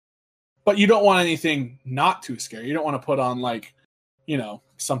 But you don't want anything not too scary. You don't want to put on like, you know,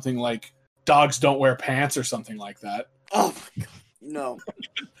 something like Dogs Don't Wear Pants or something like that. Oh my god, no.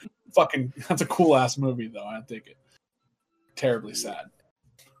 Fucking, that's a cool ass movie though. I take it. Terribly sad.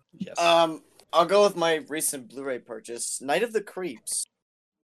 Yes. I'll go with my recent Blu-ray purchase, Night of the Creeps.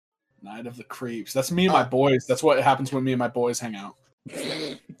 Night of the Creeps. That's me and my boys. That's what happens when me and my boys hang out.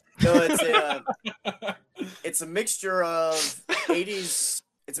 No, it's a mixture of 80s.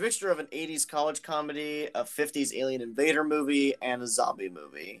 It's a mixture of an 80s college comedy, a 50s alien invader movie, and a zombie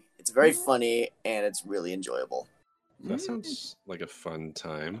movie. It's very funny and it's really enjoyable. That sounds like a fun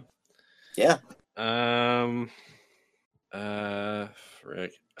time. Yeah.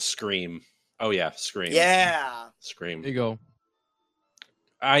 Frick. Scream. Oh yeah, Scream. Yeah. Scream. There you go.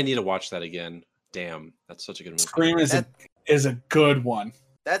 I need to watch that again. Damn, that's such a good movie. Scream is a good one.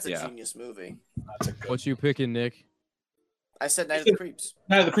 That's a genius movie. That's a good What you picking, Nick? I said Night of the Creeps.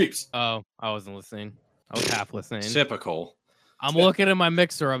 Night of the Creeps. Oh, I wasn't listening. I was half listening. Typical. I'm looking at my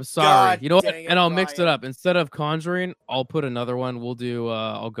mixer. I'm sorry. God you know what? dang it, And I'll mix it Ryan. up. Instead of Conjuring, I'll put another one. We'll do.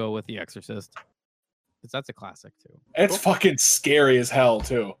 I'll go with The Exorcist. Because that's a classic too. It's fucking scary as hell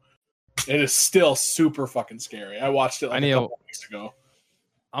too. It is still super fucking scary. I watched it like a couple weeks ago.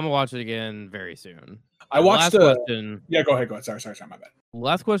 I'm gonna watch it again very soon. I watched Last question. Yeah, go ahead. Sorry, my bad.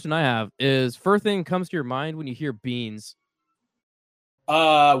 Last question I have is: first thing comes to your mind when you hear beans?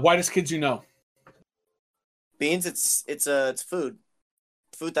 Whitest kids you know. Beans, it's food.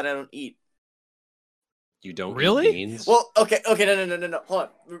 Food that I don't eat. You don't Really? eat beans? Well, okay, no. Hold on.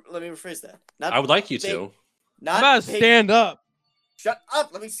 Let me rephrase that. Not I would like you to. Not I'm about to baked- stand up. Shut up.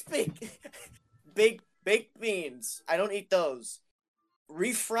 Let me speak. Baked beans. I don't eat those.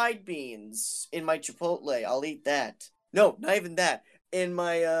 Refried beans in my Chipotle. I'll eat that. No, not even that. In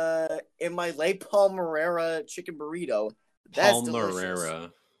my Le Palmerera chicken burrito. That's delicious.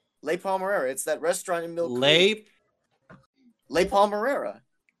 Palmerera. Le Palmerera. It's that restaurant in Mill Le Creek. Le Palmerera.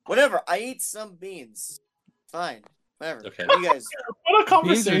 Whatever. I eat some beans. Fine. Whatever. Okay. You guys What a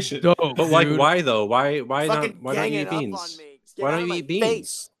Beans are conversation. dope, But like, dude. why though? Why not? fucking Why don't gang you it eat up on beans? me. Why Get don't out you of eat my beans?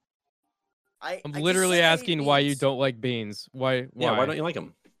 face. I'm I just literally said I asking hate why you beans. don't like beans. Why? Yeah, why don't you like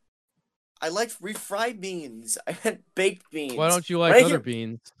them? I like refried beans. I had baked beans. Why don't you like When I other hear-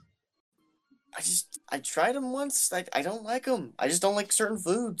 beans? I tried them once. I don't like them. I just don't like certain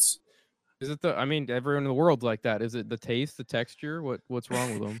foods. Is it the? I mean, everyone in the world's like that. Is it the taste, the texture? What's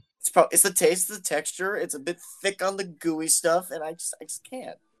wrong with them? It's the taste, the texture. It's a bit thick on the gooey stuff, and I just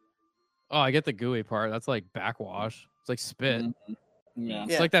can't. Oh, I get the gooey part. That's like backwash. It's like spit. Yeah.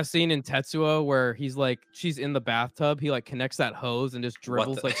 It's like that scene in Tetsuo where he's like, she's in the bathtub. He like connects that hose and just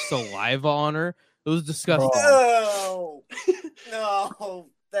dribbles the- like saliva on her. It was disgusting. Oh. No,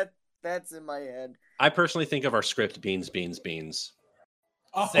 that's in my head. I personally think of our script beans.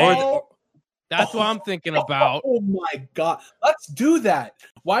 Oh, That's what I'm thinking about. Oh my god. Let's do that.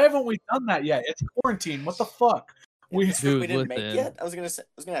 Why haven't we done that yet? It's quarantine. What the fuck? The script we Dude, didn't make listen. yet. I was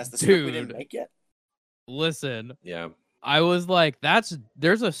gonna ask the script we didn't Dude. make yet. Listen, Yeah. I was like,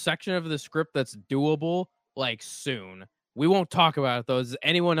 there's a section of the script that's doable like soon. We won't talk about it though. Does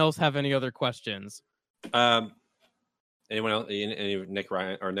anyone else have any other questions? Anyone else? Any Nick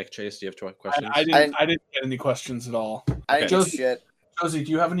Ryan or Nick Chase? Do you have questions? I didn't get any questions at all. I didn't Okay. do shit. Josie,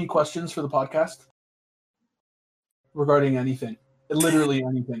 do you have any questions for the podcast regarding anything? Literally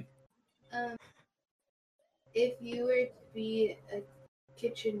anything. If you were to be a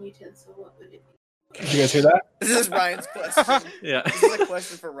kitchen utensil, what would it be? Did you guys hear that? This is Ryan's question. Yeah. This is a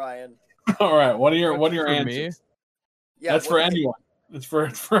question for Ryan. All right. What are your For me? answers? Yeah, That's for anyone. It's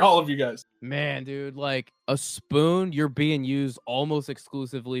for all of you guys. Man, dude, like a spoon, you're being used almost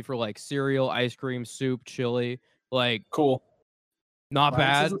exclusively for like cereal, ice cream, soup, chili. Like, Cool. not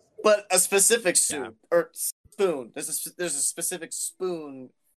bad. But a specific soup or spoon. There's a specific spoon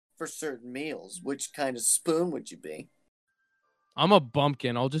for certain meals. Which kind of spoon would you be? I'm a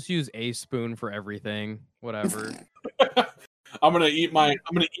bumpkin. I'll just use a spoon for everything. Whatever. I'm gonna eat my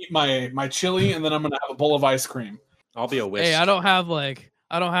chili, and then I'm gonna have a bowl of ice cream. I'll be a whisk. Hey, I don't have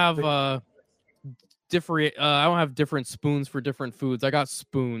different spoons for different foods. I got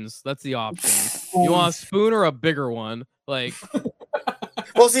spoons. That's the option. You want a spoon or a bigger one? Like,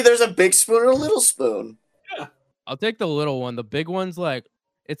 Well, see, there's a big spoon and a little spoon. I'll take the little one. The big one's like,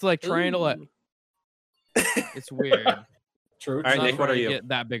 it's like trying to like. It's weird. True. All right, Not Nick, what trying are to you? Get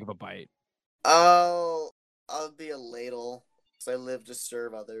that big of a bite. I'll be a ladle because I live to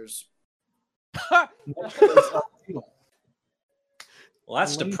serve others. Well,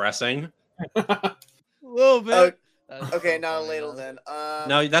 that's depressing. A little bit. Okay, not a ladle then.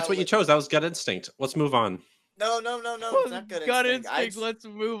 No, that's what you chose. That was gut instinct. Let's move on. No. It's not good Gut instinct. instinct. Let's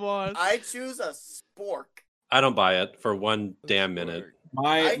move on. I choose a spork. I don't buy it for one damn minute.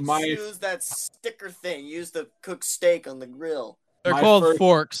 I choose that sticker thing used to cook steak on the grill. They're my called first-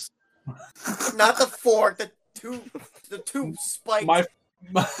 forks. Not the fork. The two spiked.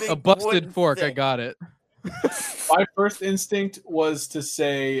 Big A busted wooden fork. I thing. got it. My first instinct was to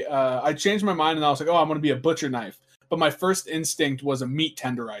say, I changed my mind and I was like, oh, I'm going to be a butcher knife. But my first instinct was a meat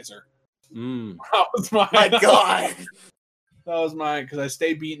tenderizer. Mm. That was my God. That was my, because I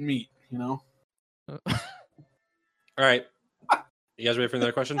stay beating meat, you know? All right. You guys ready for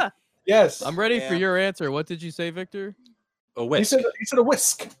another question? Yes. I'm ready for Yeah. your answer. What did you say, Victor? A He whisk. said a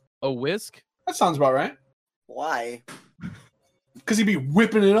whisk. A whisk? That sounds about right. Why? Because he'd be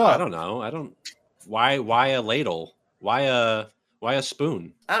whipping it up. I don't know. Why a ladle? Why a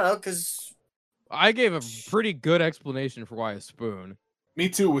spoon? I don't know, because I gave a pretty good explanation for why a spoon. Me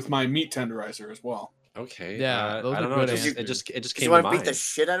too, with my meat tenderizer as well. Okay. Yeah, those I are don't know. good It just you came to want to beat mind. the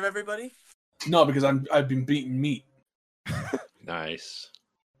shit out of everybody? No, because I've been beating meat. Nice.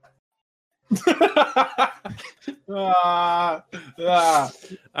 Ah.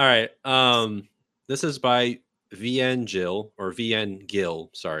 All right. This is by VN Gill or VN Gill.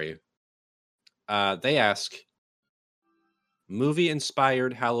 Sorry. They ask, movie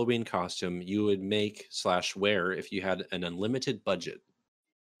inspired Halloween costume you would make / wear if you had an unlimited budget.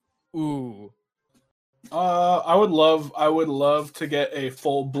 Ooh. I would love to get a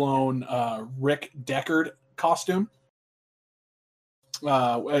full blown Rick Deckard costume.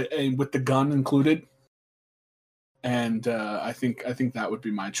 And with the gun included. And I think that would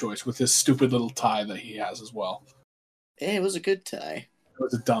be my choice with this stupid little tie that he has as well. Hey, it was a good tie. It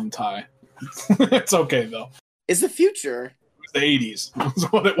was a dumb tie. It's okay though. It's the future. It was the 80s. That's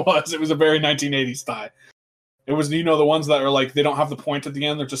what it was. It was a very 1980s tie. It was, the ones that are like, they don't have the point at the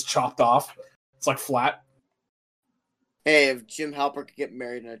end, they're just chopped off. It's like flat. Hey, if Jim Halpert could get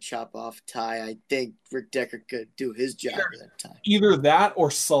married in a chop-off tie, I think Rick Deckard could do his job with that tie. Either that or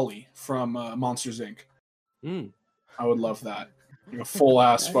Sully from Monsters Inc. Mm. I would love that. Like a full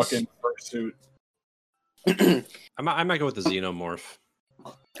ass Nice. fucking fursuit. I might go with the Xenomorph.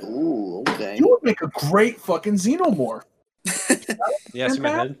 Ooh, okay. You would make a great fucking Xenomorph. Yeah, see my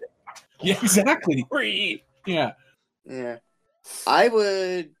head? Yeah, exactly. Yeah. Yeah. I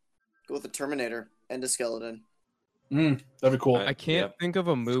would go with the Terminator and the Skeleton. That'd be cool. Right. I can't Yep. think of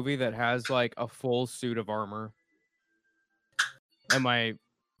a movie that has like a full suit of armor. Am I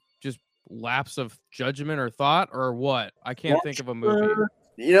just lapse of judgment or thought or what? I can't think of a movie.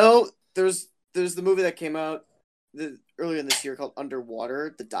 You know, there's the movie that came out earlier in this year called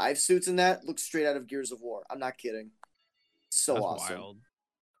Underwater. The dive suits in that look straight out of Gears of War. I'm not kidding. So That's awesome.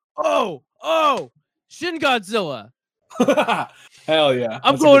 wild. Oh, Shin Godzilla. Hell yeah.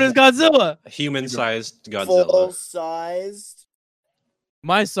 I'm That's a going good as Godzilla. A human-sized Godzilla. Full-sized.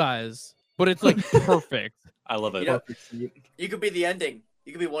 My size, but it's like perfect. I love it. You know- perfect suit. You could be the ending.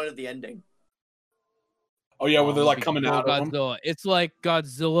 You could be one of the ending. Oh yeah, where they're like It'd be coming full out of them. Godzilla. It's like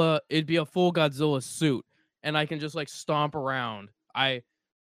Godzilla. It'd be a full Godzilla suit, and I can just like stomp around.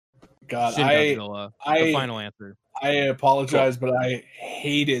 God, Shin Godzilla. The I final answer. I apologize, but I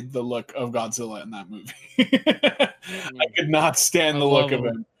hated the look of Godzilla in that movie. I could not stand the look of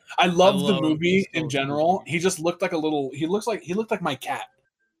love him. I love the love him. movie He's so in general. creepy. He just looked like he looked like my cat.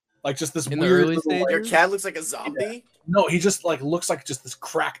 Like just this In the weird early little, stages? Your cat looks like a zombie? No, he just like looks like just this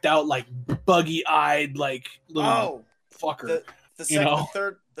cracked out, like buggy-eyed, like little Oh, fucker.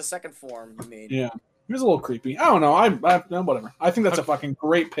 the second form, you mean? Yeah, he was a little creepy. I don't know. I no, whatever. I think that's a fucking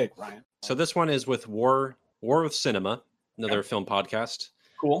great pick, Ryan. So this one is with War with Cinema. another film podcast.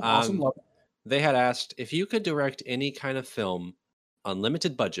 Cool. Awesome. Love it. They had asked if you could direct any kind of film,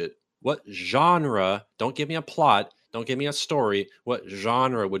 unlimited budget, what genre? Don't give me a plot. Don't give me a story. What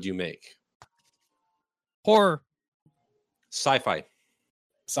genre would you make? Horror. Sci-fi.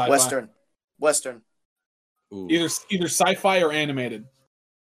 Sci-fi. Western. Ooh. Either sci-fi or animated.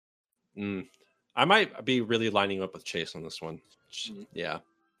 I might be really lining up with Chase on this one. Yeah.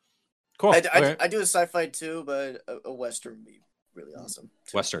 Cool. I do a sci-fi too, but a Western would be really awesome.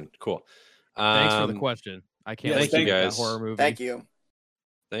 Too. Western. Cool. Thanks for the question. I can't thank you guys. That horror movie. Thank you.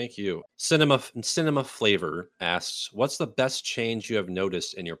 Thank you. Cinema Flavor asks, what's the best change you have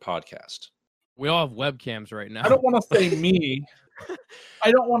noticed in your podcast? We all have webcams right now. I don't want to say me. I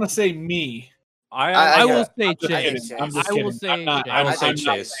don't want to say me. I will say Chase. I will say I will say I'm not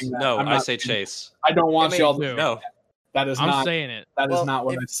Chase. saying that. No, I'm I not say saying Chase. I don't want y'all to. No. That is I'm not. saying it. That is Well, not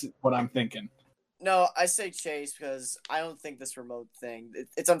what I'm thinking. No, I say Chase because I don't think this remote thing.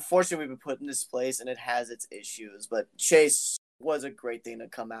 It's unfortunate we've been put in this place and it has its issues, but Chase was a great thing to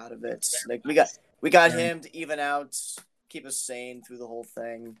come out of it. Like we got him to even out, keep us sane through the whole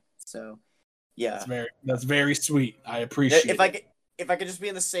thing. So, yeah, that's very sweet. I appreciate it. If I could just be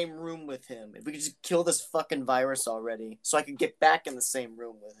in the same room with him, if we could just kill this fucking virus already, so I could get back in the same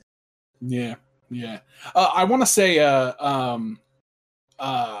room with him. Yeah. I want to say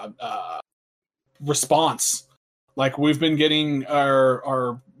response. Like we've been getting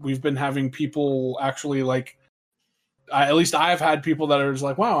we've been having people actually like. At least I've had people that are just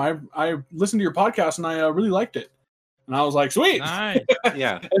like, wow, I listened to your podcast and I really liked it. And I was like, sweet. Nice.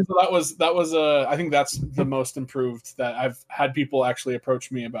 Yeah. And so that was I think that's the most improved that I've had people actually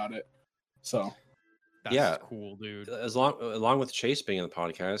approach me about it. So That's cool, dude. Along with Chase being in the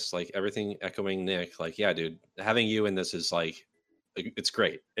podcast, like everything echoing Nick, like, yeah, dude, having you in this is like, it's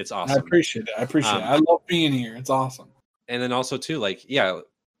great. It's awesome. I appreciate it. I love being here. It's awesome. And then also too, like, yeah,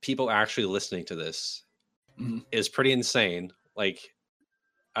 people actually listening to this is pretty insane. Like,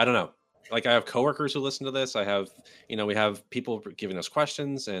 I don't know. Like I have coworkers who listen to this. I have, we have people giving us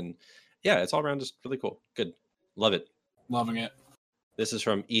questions, and yeah, it's all around just really cool. Good. Love it. Loving it. This is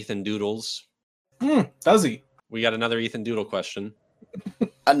from Ethan Doodles. Does he? We got another Ethan Doodle question.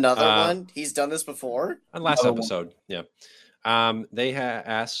 Another one? He's done this before? On last episode. Yeah. They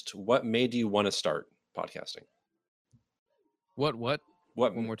asked, what made you want to start podcasting? What?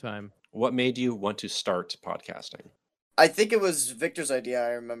 One more time. What made you want to start podcasting? I think it was Victor's idea.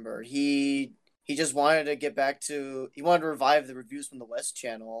 I remember he just wanted to get back to. He wanted to revive the Reviews from the West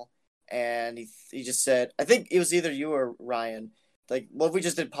channel, and he just said, I think it was either you or Ryan. Like, what if we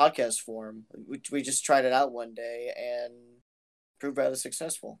just did podcast form? We just tried it out one day and proved rather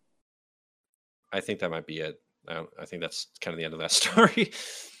successful. I think that might be it. I think that's kind of the end of that story.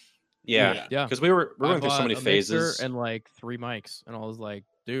 Yeah. Because we were going through so many phases and like 3 mics, and I was like,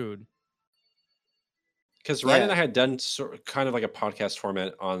 dude. Because Ryan and I had done kind of like a podcast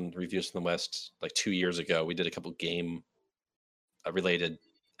format on Reviews from the West like 2 years ago. We did a couple game related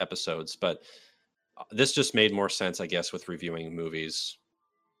episodes, but this just made more sense, I guess, with reviewing movies.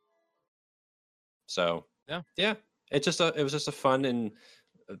 So yeah, it was just a fun and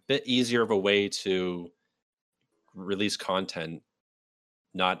a bit easier of a way to release content,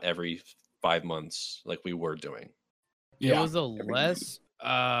 not every 5 months like we were doing. Yeah, it was a less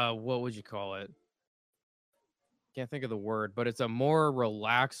what would you call it? Can't think of the word, but it's a more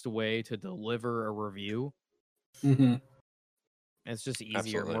relaxed way to deliver a review. Mm-hmm. It's just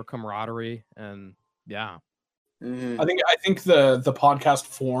easier, more camaraderie, and yeah. Mm-hmm. I think the podcast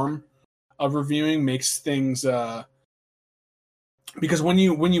form of reviewing makes things because when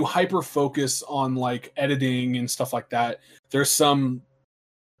you hyper focus on like editing and stuff like that, there's some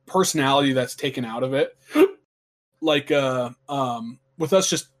personality that's taken out of it. Like with us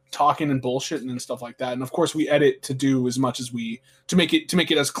just talking and bullshitting and stuff like that. And of course we edit to do as much as to make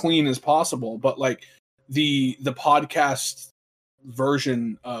it as clean as possible. But like the podcast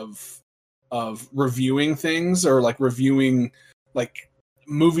version of reviewing things, or like reviewing like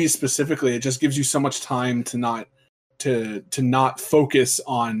movies specifically, it just gives you so much time to not focus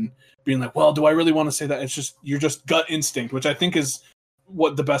on being like, well, do I really want to say that? It's just you're just gut instinct, which I think is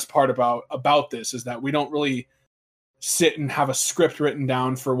what the best part about this is, that we don't really sit and have a script written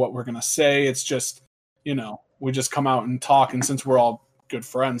down for what we're going to say. It's just, we just come out and talk. And since we're all good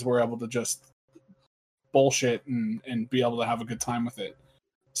friends, we're able to just bullshit and be able to have a good time with it.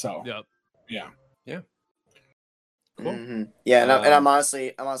 So, yeah. Cool. Mm-hmm. Yeah. And I'm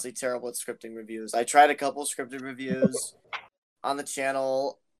honestly terrible at scripting reviews. I tried a couple scripted reviews on the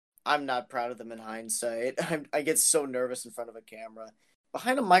channel. I'm not proud of them in hindsight. I get so nervous in front of a camera,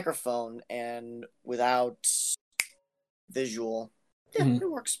 behind a microphone, and without visual. Yeah, Mhm. it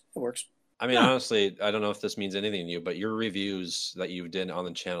works. It works. I mean, Yeah. honestly, I don't know if this means anything to you, but your reviews that you did on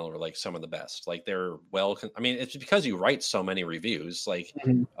the channel were like some of the best. Like they're I mean, it's because you write so many reviews. Like,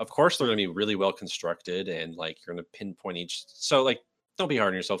 Mhm. of course, they're going to be really well constructed and like you're going to pinpoint each. So, like, don't be hard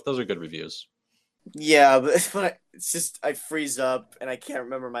on yourself. Those are good reviews. Yeah, but it's just I freeze up and I can't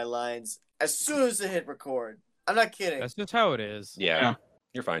remember my lines as soon as I hit record. I'm not kidding. That's just how it is. Yeah, Yeah.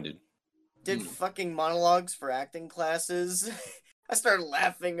 you're fine, dude. Did fucking monologues for acting classes. I started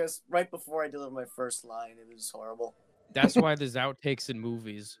laughing right before I delivered my first line. It was horrible. That's why there's outtakes in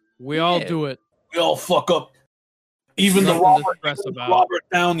movies. We all Yeah. do it. We all fuck up. Even the Nothing to Robert, stress even the about. Robert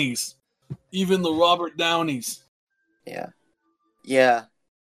Downeys. Even the Robert Downeys. Yeah. Yeah.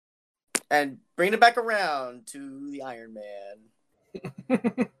 And bringing it back around to the Iron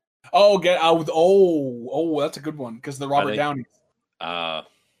Man. Oh, get out with that's a good one because the Robert think- Downeys.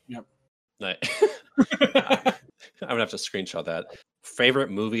 Yep. Yep. I'm gonna have to screenshot that. Favorite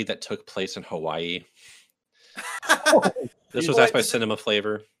movie that took place in Hawaii. This was Wait, asked by does it- Cinema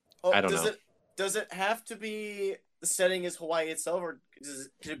Flavor. Oh, I don't know. Does it have to be the setting is Hawaii itself, or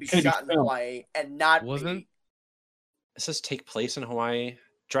could it be Can it be shot in filmed? Hawaii and not Wasn't- be? It says take place in Hawaii.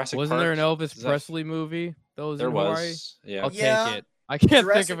 Jurassic Wasn't Park. there an Elvis Is that- Presley movie that was There in Hawaii? was. Yeah. I'll Yeah. take it. I can't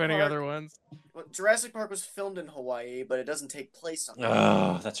Jurassic think of any Park- other ones. Well, Jurassic Park was filmed in Hawaii, but it doesn't take place on.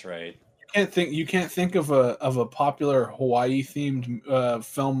 Oh, that's right. You can't think of a popular Hawaii themed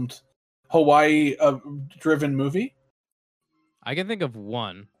filmed Hawaii driven movie. I can think of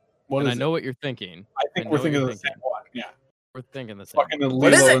one, What and is I know what you're thinking. I think I we're know thinking of what the you're same one. Yeah, We're thinking the same. fucking the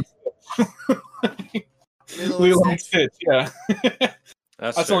What is Lilo it? and Lilo and Stitch. Yeah,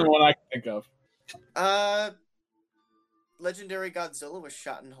 That's that's the only one I can think of. Legendary Godzilla was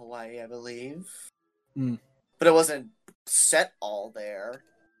shot in Hawaii, I believe. Hmm. But it wasn't set all there.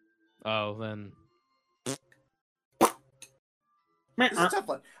 Oh, then This is a tough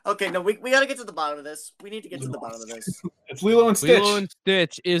one. Okay, no, we gotta get to the bottom of this. We need to get to the bottom of this. It's Lilo and Stitch. Lilo and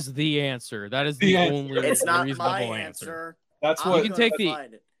Stitch is the answer. That is the The answer. only It's not reasonable my answer. answer. That's I'm what. can gonna take the-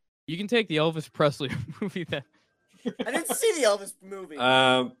 find it. You can take the Elvis Presley movie that I didn't see the Elvis movie.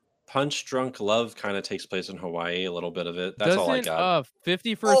 Punch Drunk Love kind of takes place in Hawaii. A little bit of it. That's doesn't all I got.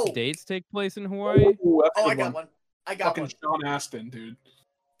 50 First Oh. Dates take place in Hawaii? Ooh, that's a Oh, I good got one. I got Fucking one. Sean Astin, dude.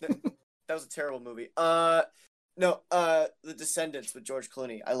 That was a terrible movie. No, The Descendants with George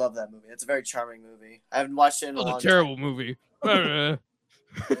Clooney. I love that movie. It's a very charming movie. I haven't watched it in That a long was a terrible movie. time.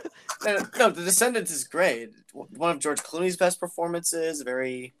 No, The Descendants is great. One of George Clooney's best performances. A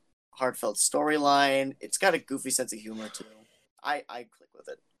very heartfelt storyline. It's got a goofy sense of humor too. I click with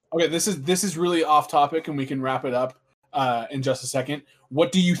it. Okay, this is really off topic, and we can wrap it up in just a second.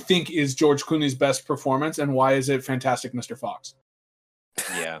 What do you think is George Clooney's best performance, and why is it Fantastic Mr. Fox?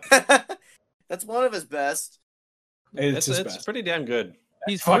 Yeah. That's one of his best. It's his It's best. pretty damn good.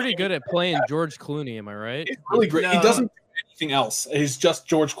 He's Fucking- pretty good at playing George Clooney, am I right? It's really great. He No. doesn't do anything else. He's just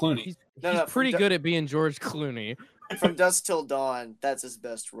George Clooney. He's, No, he's no, pretty from good at being George Clooney. From Dusk Till Dawn, that's his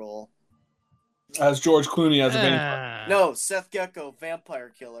best role. As George Clooney as a vampire. Ah. No, Seth Gecko, Vampire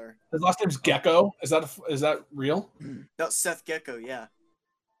Killer. His last name's Gecko. Is that real? No, Seth Gecko, yeah.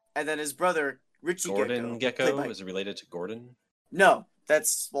 And then his brother, Richie Gordon Gecko. Gecko played by- is it related to Gordon? No,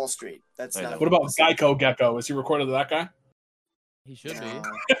 that's Wall Street. That's I not. know. What about Geico Gecko? Is he recorded to that guy? He should No.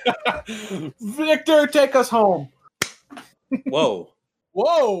 be. Victor, take us home. Whoa.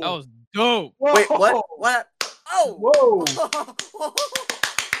 Whoa. That was dope. Whoa. Wait, what? What? Oh! Whoa.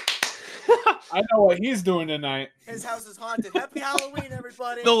 I know what he's doing tonight. His house is haunted. Happy Halloween,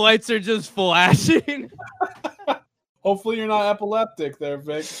 everybody! The lights are just flashing. Hopefully you're not epileptic there,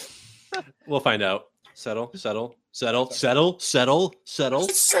 Vic. We'll find out. Settle. Settle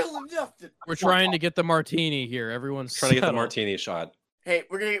nothing. We're trying to get the martini here. Everyone's Trying to get the settled. martini shot. Hey,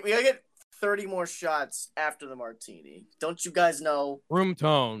 we gotta get 30 more shots after the martini. Don't you guys know? Room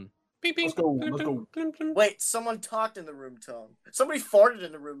tone. Let's go. Let's go. Wait, someone talked in the room tone. Somebody farted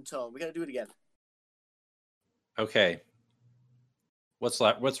in the room tone. We gotta do it again. Okay. Let's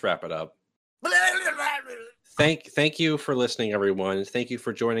wrap it up. Thank you for listening, everyone. Thank you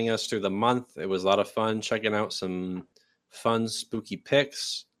for joining us through the month. It was a lot of fun checking out some fun, spooky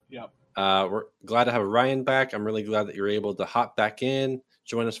picks. Yep. We're glad to have Ryan back. I'm really glad that you're able to hop back in,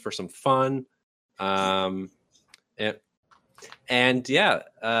 join us for some fun. And yeah,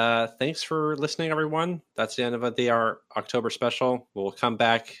 thanks for listening, everyone. That's the end of our October special. We'll come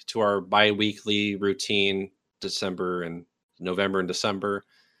back to our bi-weekly routine, November and December.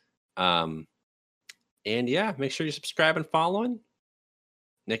 And yeah, make sure you subscribe and following.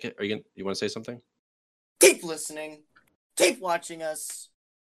 Nick, you want to say something? Keep listening. Keep watching us.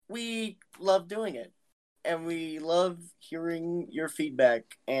 We love doing it. and we love hearing your feedback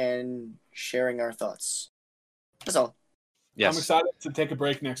and sharing our thoughts. That's all. Yes. I'm excited to take a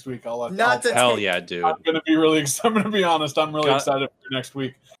break next week. Hell yeah, dude. I'm gonna be really. I'm gonna be honest. I'm really excited for next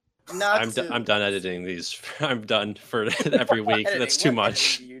week. I'm done editing these. I'm done for every week. That's too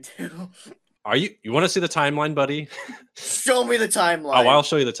much. Are you? You want to see the timeline, buddy? Show me the timeline. Oh, I'll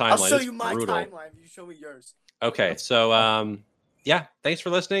show you the timeline. I'll show you my timeline. You show me yours. Okay, so yeah. Thanks for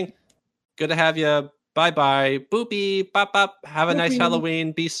listening. Good to have you. Bye bye. Boopy. Bop bop. Have a nice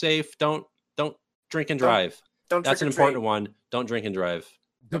Halloween. Be safe. Don't drink and drive. That's an important one. Don't drink and drive.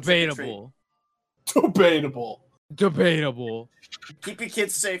 Debatable. Debatable. Debatable. Keep your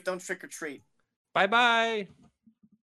kids safe. Don't trick or treat. Bye bye.